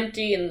it was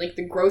empty and, like,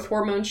 the growth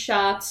hormone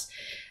shots.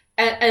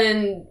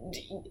 And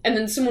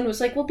then someone was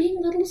like, well,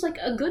 being little is, like,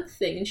 a good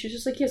thing. And she was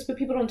just like, yes, but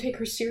people don't take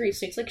her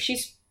seriously. It's like,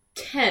 she's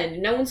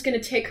 10. No one's going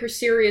to take her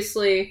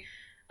seriously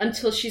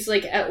until she's,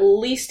 like, at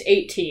least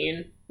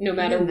 18, no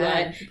matter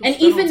what. And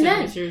even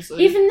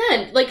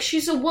then, like,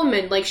 she's a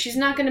woman. Like, she's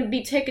not going to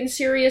be taken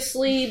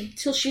seriously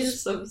till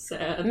she's... so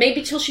sad.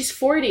 Maybe till she's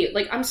 40.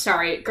 Like, I'm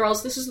sorry,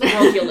 girls, this is the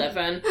world you live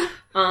in.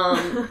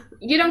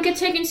 You don't get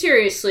taken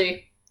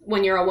seriously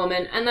when you're a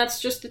woman, and that's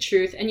just the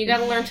truth, and you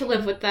gotta learn to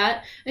live with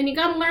that, and you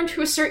gotta learn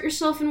to assert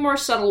yourself in more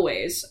subtle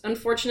ways.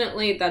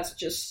 Unfortunately, that's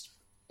just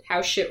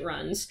how shit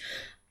runs.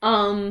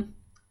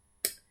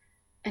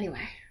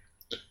 Anyway.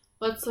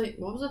 Let's like,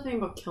 what was the thing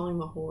about killing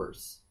the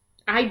horse?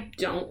 I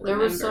don't remember. There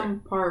was some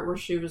part where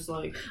she was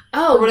like,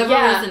 oh, whatever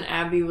yeah. it was, and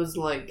Abby was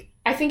like,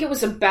 I think it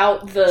was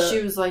about the...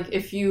 She was like,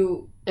 if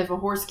a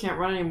horse can't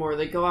run anymore,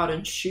 they go out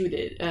and shoot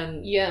it,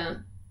 and yeah.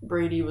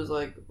 Brady was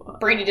like... What?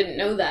 Brady didn't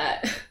know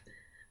that.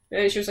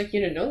 And she was like,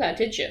 you didn't know that,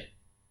 did you?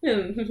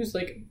 And he was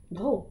like,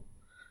 no.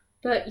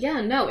 But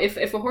yeah, no, if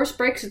a horse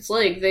breaks its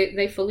leg,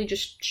 they fully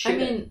just shoot it. I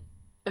mean,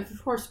 if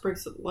a horse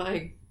breaks its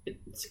leg,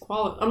 its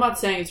quality... I'm not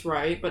saying it's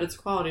right, but its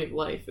quality of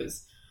life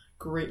is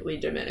greatly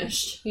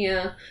diminished.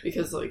 Yeah.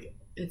 Because, like,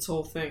 its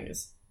whole thing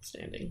is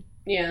standing.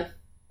 Yeah.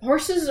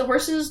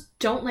 Horses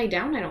don't lay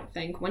down, I don't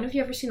think. When have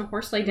you ever seen a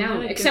horse lay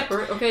down? Except in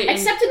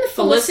the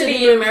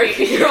Felicity and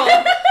American Girl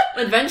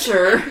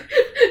Adventure.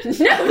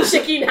 No,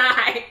 Chicky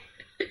Nye.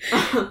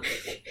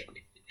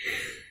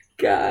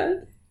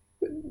 God.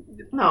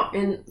 No,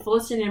 in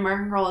Felicity and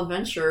American Girl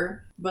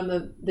Adventure,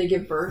 when they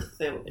give birth,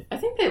 I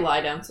think they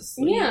lie down to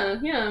sleep.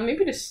 Yeah,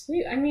 maybe to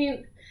sleep. I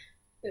mean...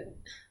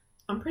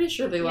 I'm pretty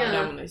sure they lie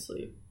down when they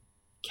sleep.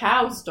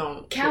 Cows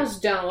don't. Cows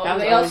don't.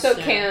 Cows they also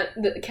can't...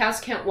 The cows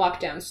can't walk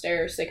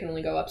downstairs. They can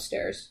only go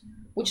upstairs.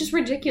 Which is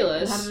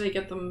ridiculous. How do they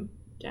get them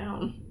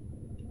down?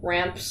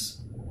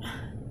 Ramps.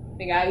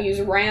 They gotta use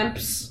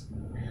ramps.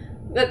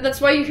 That's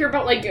why you hear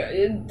about, like, do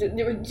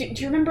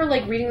you remember,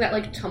 like, reading that,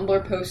 like,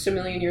 Tumblr post a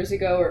million years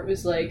ago where it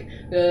was, like,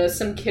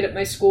 some kid at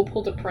my school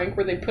pulled a prank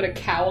where they put a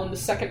cow on the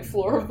second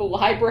floor of the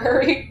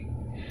library?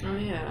 Oh,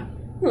 yeah.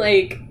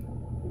 Like,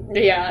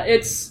 yeah,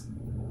 it's...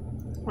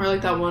 Or,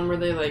 like, that one where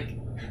they, like,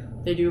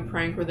 they do a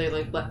prank where they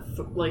like let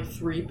like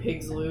 3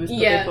 pigs loose. But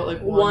Yeah, they put,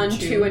 like, 1,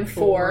 2, and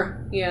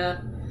 4.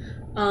 Yeah.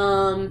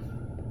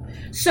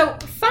 So,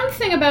 fun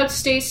thing about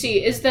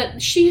Stacy is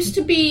that she used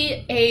to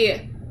be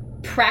a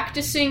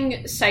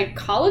practicing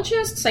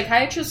psychiatrist,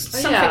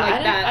 something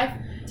like that.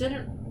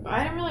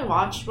 I didn't really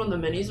watch when the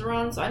minis were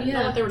on, so I didn't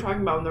know Yeah. what they were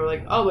talking about when they were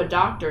like, oh, a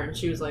doctor, and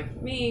she was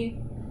like,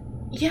 me.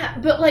 Yeah,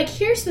 but, like,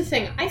 here's the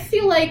thing. I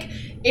feel like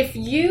if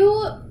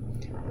you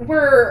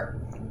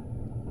were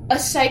a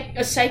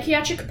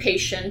psychiatric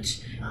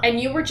patient and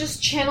you were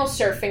just channel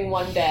surfing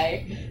one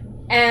day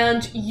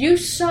and you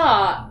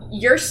saw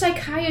your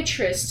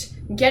psychiatrist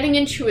getting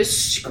into a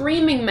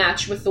screaming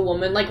match with the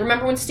woman, like,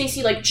 remember when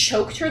Stacy, like,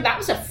 choked her? That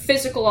was a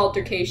physical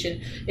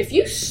altercation. If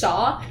you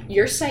saw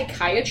your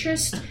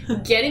psychiatrist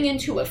getting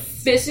into a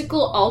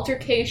physical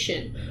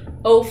altercation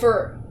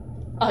over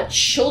a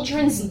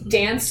children's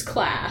dance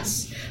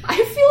class, I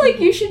feel like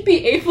you should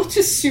be able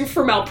to sue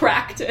for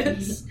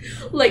malpractice.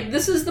 Like,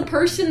 this is the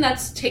person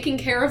that's taking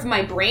care of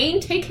my brain,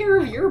 take care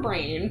of your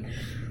brain.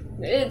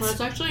 It's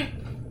actually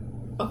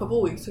a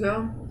couple weeks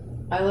ago,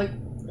 I, like,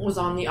 was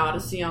on the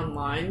Odyssey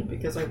online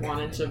because I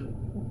wanted to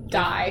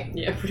die.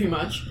 Yeah, pretty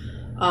much.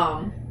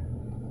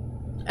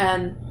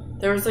 And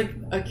there was, like,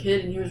 a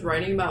kid, and he was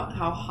writing about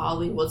how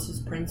Holly was his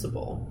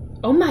principal.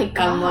 Oh my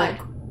god. And,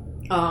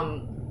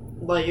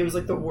 like, it was,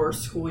 like, the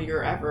worst school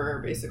year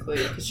ever, basically,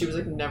 because she was,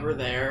 like, never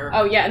there.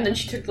 Oh, yeah, and then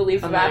she took the leave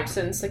of And, like,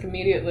 absence, like,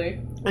 immediately.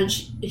 And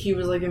he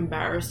was, like,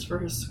 embarrassed for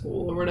his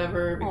school or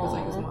whatever, because,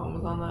 like, his Aww. mom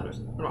was on that, or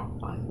something. No,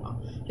 not his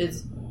mom.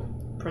 His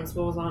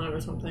principal was on it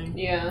or something. I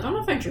Yeah. don't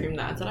know if I dreamed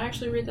that. Did I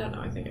actually read that? No,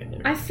 I think I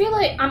did. I feel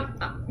like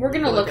we're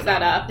gonna look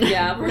that up.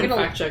 Yeah, We're gonna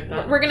fact check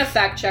that. We're gonna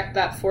fact check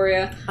that for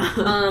you.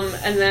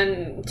 And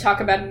then talk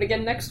about it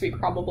again next week,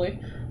 probably.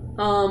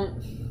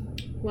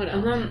 What else?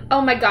 And then,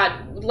 Oh my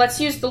god, let's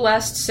use the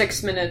last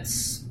 6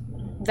 minutes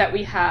that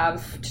we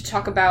have to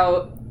talk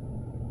about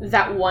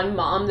that one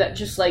mom that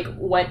just, like,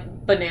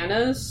 went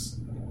bananas.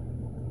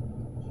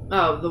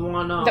 oh, the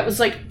one That was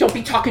like, don't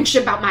be talking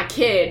shit about my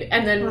kid.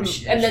 And then,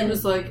 she then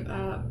was like,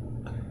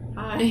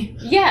 hi.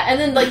 yeah, and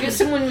then, like,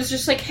 someone was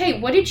just like, hey,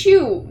 what did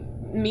you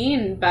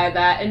mean by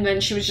that? And then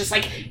she was just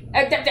like, into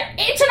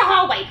the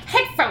hallway,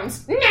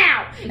 headphones,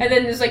 now! And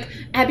then there's like,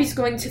 Abby's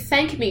going to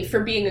thank me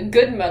for being a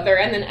good mother,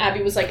 and then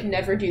Abby was like,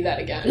 never do that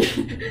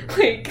again.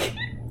 Like,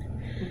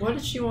 What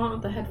did she want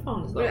with the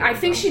headphones, though? I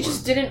think she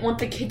just didn't want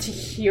the kid to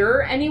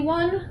hear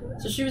anyone.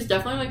 So she was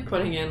definitely, like,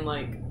 putting in,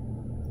 like,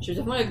 she was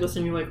definitely, like,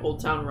 listening to, like,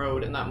 Old Town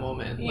Road in that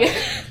moment. Like, Yeah.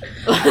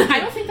 I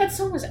don't think that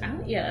song was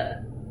out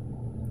yet.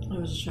 I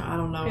was just I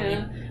don't know.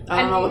 Yeah.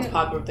 I don't know what's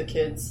popular with the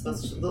kids.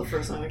 That's the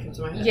first thing that came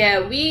to my head.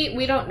 Yeah,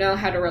 we don't know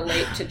how to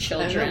relate to I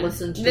children. haven't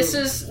listened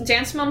to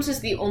Dance Moms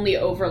is the only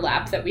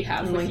overlap that we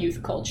have with like,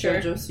 youth culture.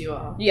 JoJo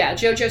Siwa. Yeah,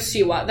 JoJo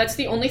Siwa. That's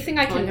the only thing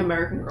I can... Like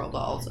American Girl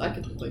dolls. I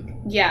could, like...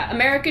 Yeah,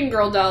 American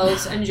Girl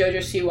dolls and JoJo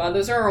Siwa.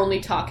 Those are our only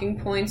talking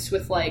points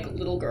with, like,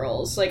 little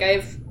girls. Like, I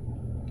have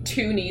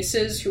 2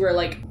 nieces who are,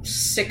 like,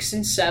 6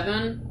 and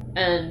 7,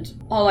 and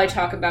all I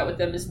talk about with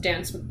them is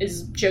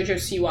JoJo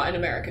Siwa and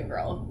American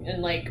Girl.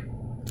 And, like,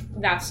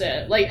 that's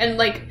it. Like, and,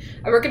 like,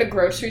 I work at a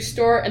grocery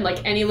store, and,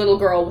 like, any little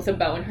girl with a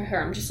bow in her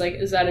hair, I'm just like,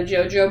 is that a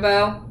JoJo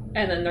bow?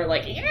 And then they're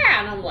like,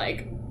 yeah, and I'm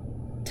like,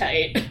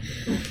 tight.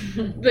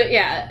 But,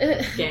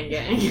 yeah. Gang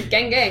gang.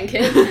 Gang gang,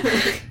 kid.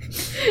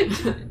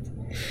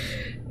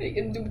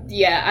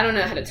 Yeah, I don't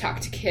know how to talk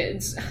to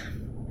kids.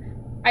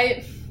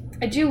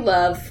 I do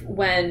love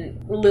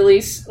when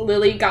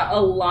Lily got a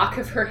lock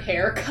of her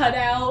hair cut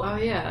out. Oh,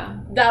 yeah.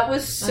 That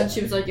was so... And she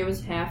was like, it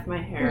was half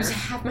my hair. It was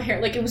half my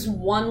hair. Like, it was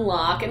one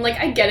lock. And, like,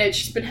 I get it.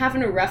 She's been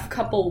having a rough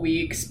couple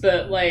weeks,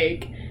 but,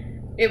 like,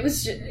 it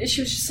was just... She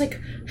was just like,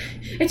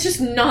 it's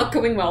just not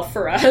going well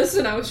for us.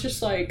 And I was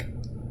just like,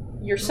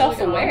 you're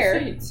self-aware.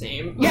 Like, honestly,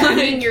 same. Yeah, I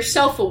mean, you're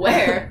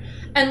self-aware.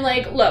 And,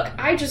 like, look,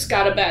 I just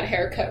got a bad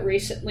haircut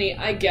recently.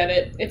 I get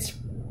it.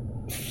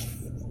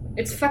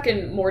 It's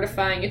fucking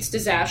mortifying. It's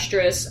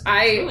disastrous. It's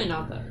really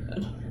not that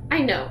bad. I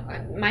know.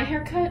 My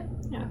haircut?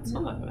 Yeah, it's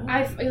not that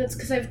bad. It's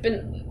because I've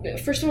been...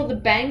 First of all, the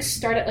bangs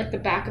start at, like, the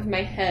back of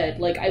my head.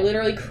 Like, I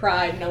literally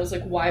cried, and I was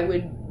like, why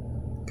would...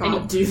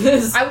 God do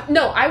this?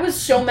 I was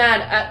so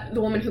mad at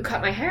the woman who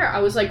cut my hair. I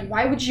was like,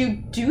 why would you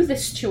do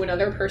this to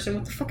another person?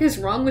 What the fuck is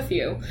wrong with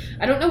you?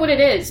 I don't know what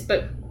it is,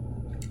 but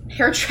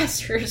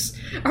hairdressers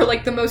are,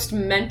 like, the most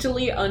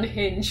mentally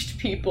unhinged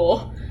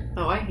people.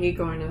 Oh, I hate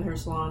going to the hair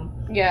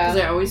salon. Yeah.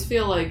 Because I always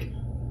feel like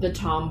the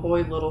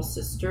tomboy little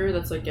sister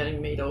that's, like,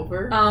 getting made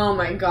over. Oh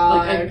my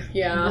god. Like,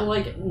 yeah. Will,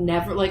 like,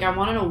 never... Like, I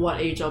want to know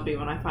what age I'll be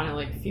when I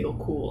finally, like, feel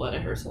cool at a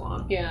hair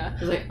salon. Yeah.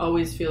 Because I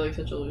always feel like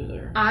such a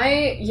loser.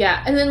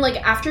 Yeah. And then, like,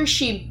 after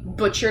she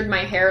butchered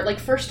my hair, like,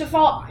 first of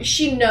all,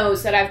 she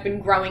knows that I've been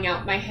growing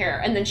out my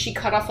hair. And then she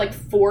cut off, like,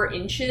 4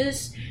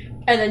 inches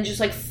and then just,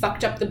 like,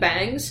 fucked up the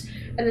bangs.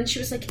 And then she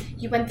was like,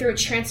 you went through a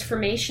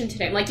transformation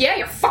today. I'm like, yeah,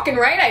 you're fucking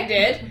right I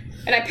did.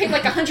 And I paid,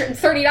 like,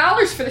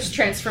 $130 for this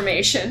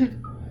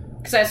transformation.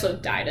 Because I also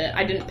dyed it.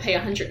 I didn't pay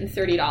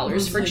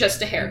 $130 for like,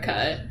 just a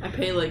haircut. I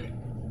pay, like,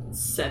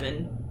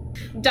 $7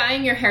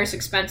 Dyeing your hair is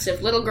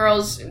expensive. Little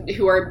girls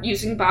who are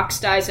using box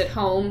dyes at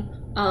home,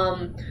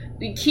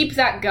 keep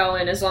that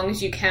going as long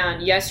as you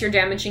can. Yes, you're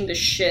damaging the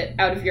shit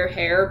out of your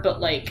hair, but,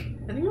 like...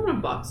 I think I'm gonna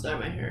box dye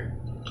my hair.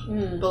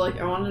 But, like,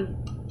 I want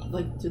to,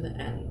 like, do the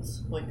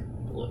ends, like,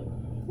 blue.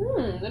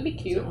 That'd be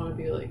cute. I want to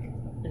be, like,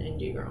 an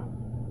indie girl.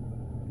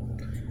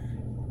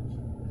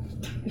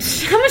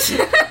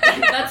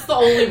 That's the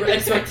only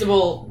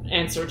acceptable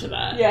answer to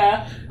that.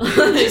 Yeah.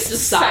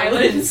 Just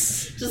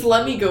silence. Just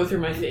let me go through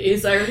my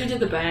phase. I already did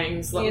the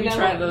bangs. Let me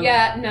try the...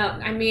 Yeah, no,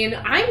 I mean,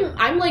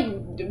 I'm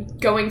like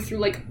going through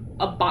like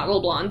a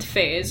bottle blonde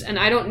phase, and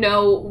I don't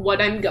know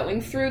what I'm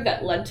going through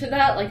that led to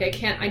that. Like, I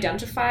can't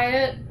identify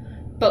it,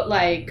 but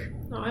like...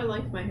 No, I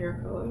like my hair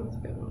color.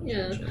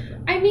 Yeah.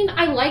 I mean,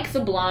 I like the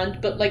blonde,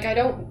 but like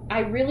I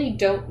really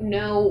don't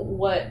know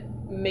what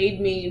made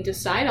me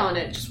decide on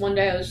it. Just one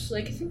day I was just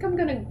like, I think I'm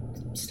gonna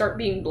start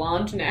being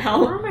blonde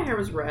now. Remember my hair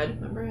was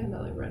red? Remember I had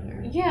that like red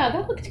hair? Yeah,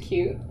 that looked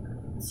cute.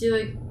 See,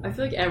 like, I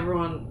feel like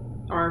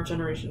everyone, our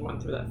generation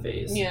went through that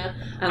phase. Yeah.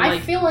 And, I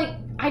feel like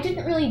I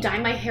didn't really dye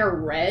my hair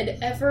red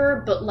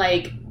ever, but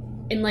like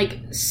in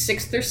like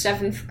 6th or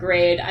 7th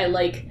grade, I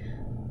like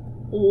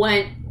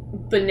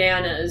went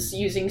bananas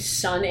using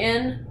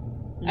Sun-In.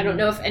 I don't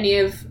know if any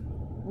of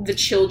the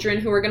children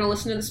who are going to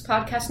listen to this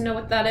podcast know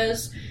what that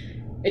is.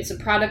 It's a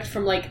product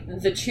from, like,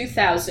 the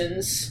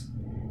 2000s,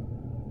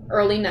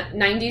 early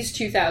 90s,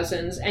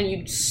 2000s, and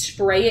you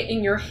spray it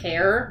in your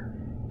hair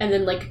and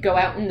then, like, go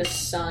out in the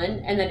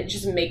sun, and then it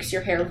just makes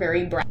your hair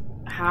very bright.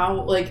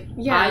 How, like,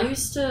 yeah. I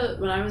used to,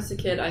 when I was a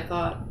kid, I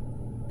thought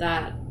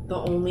that the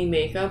only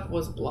makeup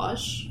was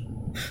blush.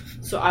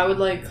 So I would,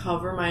 like,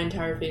 cover my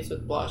entire face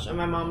with blush, and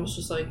my mom was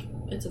just like,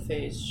 it's a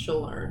phase,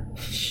 she'll learn.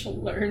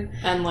 She'll learn.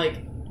 And,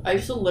 like, I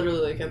used to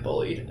literally, like, get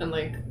bullied, and,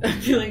 like,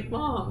 I'd be like,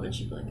 Mom, and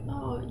she'd be like,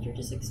 oh, you're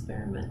just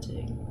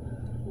experimenting.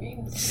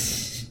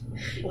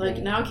 Like,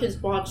 now kids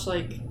watch,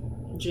 like,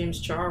 James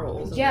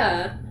Charles.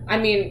 Yeah. I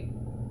mean,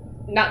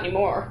 not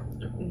anymore.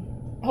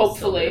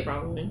 Hopefully. There,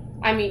 probably.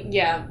 I mean,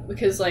 yeah,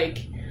 because,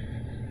 like...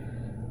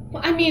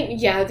 Well, I mean,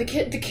 yeah, the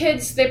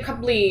kids, they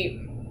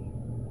probably...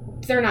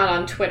 They're not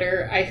on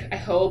Twitter, I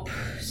hope,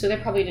 so they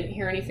probably didn't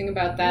hear anything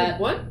about that.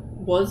 What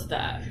was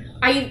that?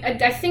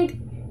 I think...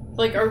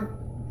 Like,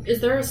 is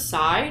there a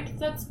side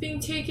that's being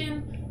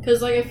taken?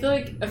 Because, like, I feel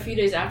like a few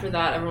days after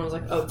that, everyone was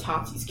like, oh,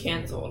 Tati's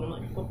canceled. And I'm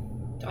like, well,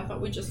 I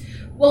thought we just...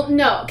 Well,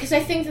 no, because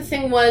I think the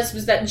thing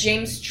was that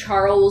James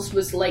Charles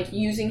was, like,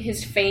 using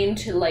his fame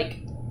to,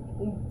 like...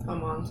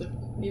 Come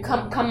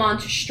on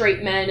to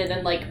straight men and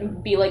then,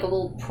 like, be, like, a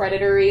little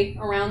predatory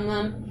around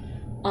them.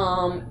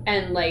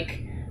 And,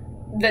 like...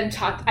 Then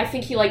I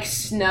think he, like,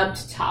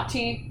 snubbed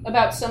Tati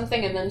about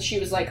something, and then she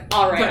was like,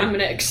 alright, I'm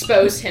gonna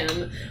expose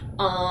him.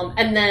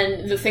 And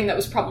then the thing that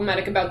was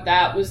problematic about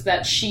that was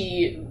that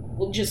she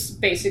just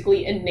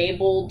basically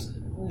enabled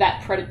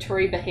that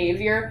predatory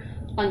behavior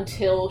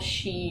until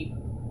she,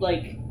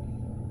 like,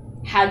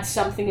 had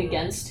something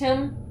against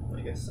him.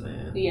 I guess so,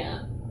 yeah.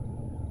 Yeah.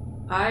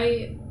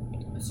 I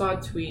saw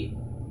a tweet,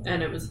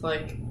 and it was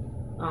like,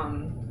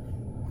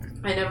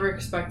 I never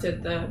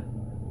expected the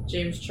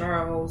James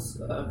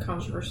Charles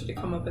controversy to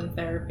come up in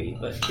therapy,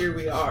 but here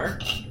we are.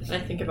 And I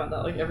think about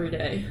that, like, every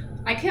day.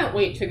 I can't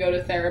wait to go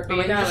to therapy. Oh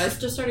my god, I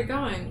just started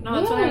going. No,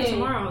 that's why I have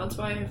tomorrow. That's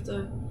why I have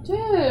to... Dude,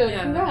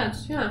 yeah.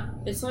 Congrats, yeah.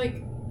 It's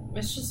like,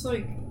 it's just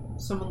like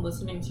someone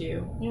listening to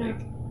you. Yeah.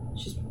 Like,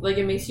 she's, like,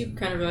 it makes you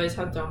kind of realize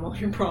how dumb all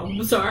your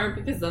problems are,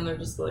 because then they're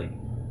just like,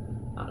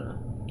 I don't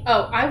know.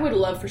 Oh, I would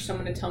love for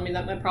someone to tell me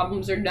that my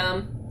problems are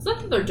dumb. It's not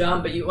that they're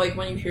dumb, but you, like,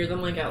 when you hear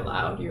them, like, out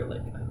loud, you're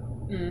like,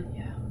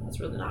 yeah. It's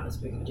really not as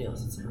big of a deal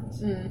as it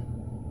sounds.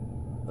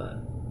 But,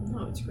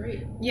 no, it's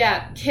great.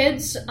 Yeah,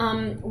 kids,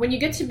 when you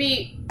get to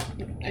be...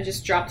 I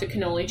just dropped a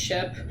cannoli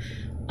chip.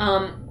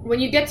 When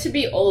you get to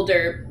be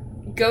older,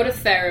 go to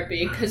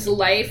therapy, because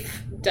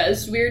life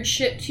does weird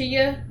shit to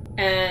you,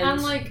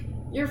 and, like,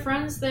 your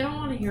friends, they don't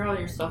want to hear all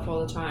your stuff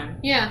all the time.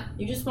 Yeah.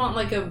 You just want,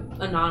 like, a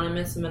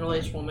anonymous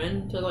middle-aged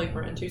woman to, like,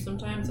 rant to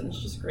sometimes, and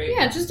it's just great.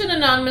 Yeah, just an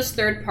anonymous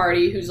third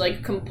party who's,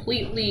 like,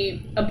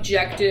 completely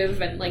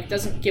objective and, like,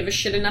 doesn't give a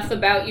shit enough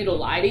about you to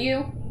lie to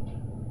you.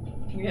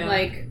 Yeah.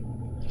 Like...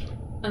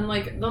 And,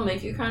 like, they'll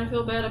make you kind of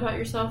feel bad about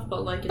yourself,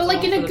 but, like, it's But, like,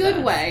 all in for a the good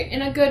best. way.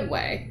 In a good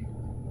way.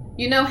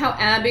 You know how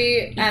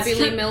Abby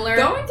Lee Miller...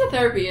 Going to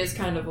therapy is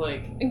kind of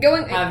like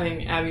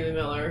having Abby Lee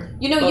Miller.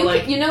 You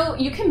know,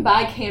 you can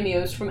buy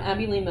cameos from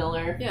Abby Lee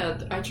Miller. Yeah,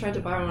 I tried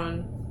to buy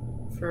one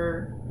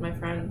for my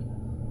friend,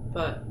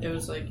 but it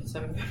was like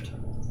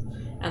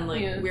 $750. And,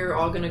 like, we were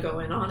all going to go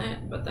in on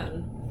it, but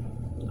then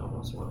no one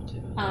else wanted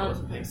to. I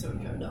wasn't paying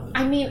 $750.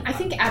 I mean, I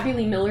think Abby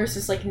Lee Miller's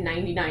is like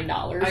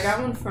 $99. I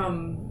got one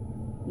from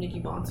Nikki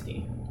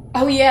Blonsky.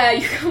 Oh yeah,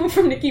 you got one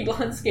from Nikki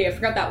Blonsky. I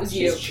forgot that was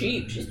you. She's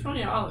cheap. She's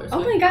 $20. Oh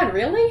my god,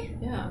 really?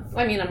 Yeah.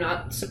 I mean, I'm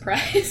not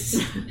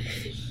surprised.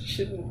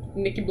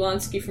 Nikki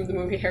Blonsky from the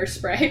movie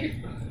Hairspray.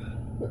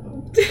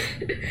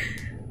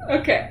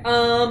 Okay,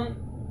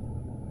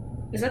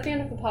 is that the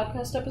end of the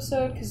podcast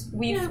episode? Because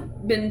we've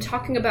been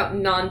talking about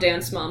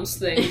non-Dance Moms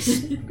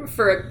things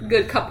for a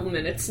good couple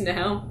minutes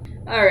now.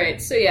 All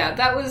right, so yeah,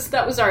 that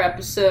was our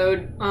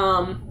episode.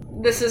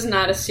 This is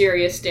not a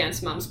serious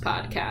Dance Moms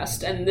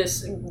podcast, and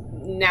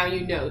now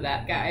you know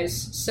that,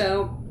 guys.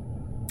 So,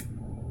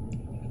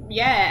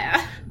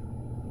 yeah.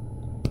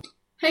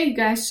 Hey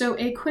guys, so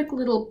a quick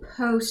little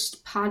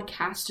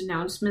post-podcast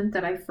announcement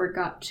that I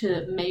forgot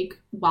to make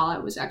while I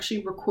was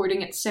actually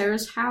recording at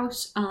Sarah's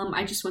house.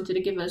 I just wanted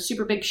to give a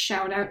super big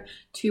shout out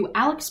to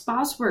Alex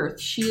Bosworth.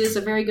 She is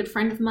a very good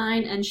friend of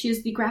mine, and she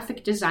is the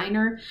graphic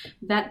designer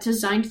that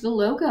designed the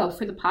logo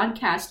for the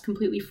podcast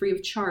completely free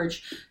of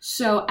charge.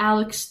 So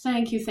Alex,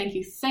 thank you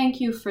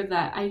for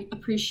that. I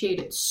appreciate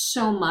it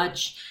so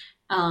much.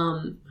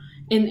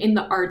 In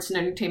the arts and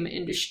entertainment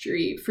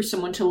industry, for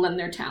someone to lend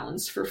their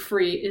talents for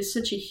free is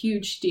such a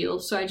huge deal.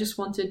 So I just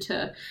wanted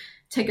to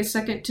take a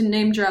second to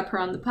name drop her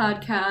on the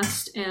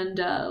podcast and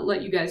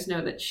let you guys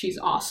know that she's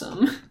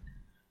awesome.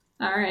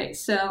 All right,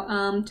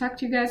 so talk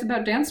to you guys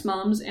about Dance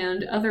Moms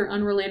and other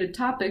unrelated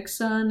topics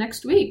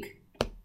next week.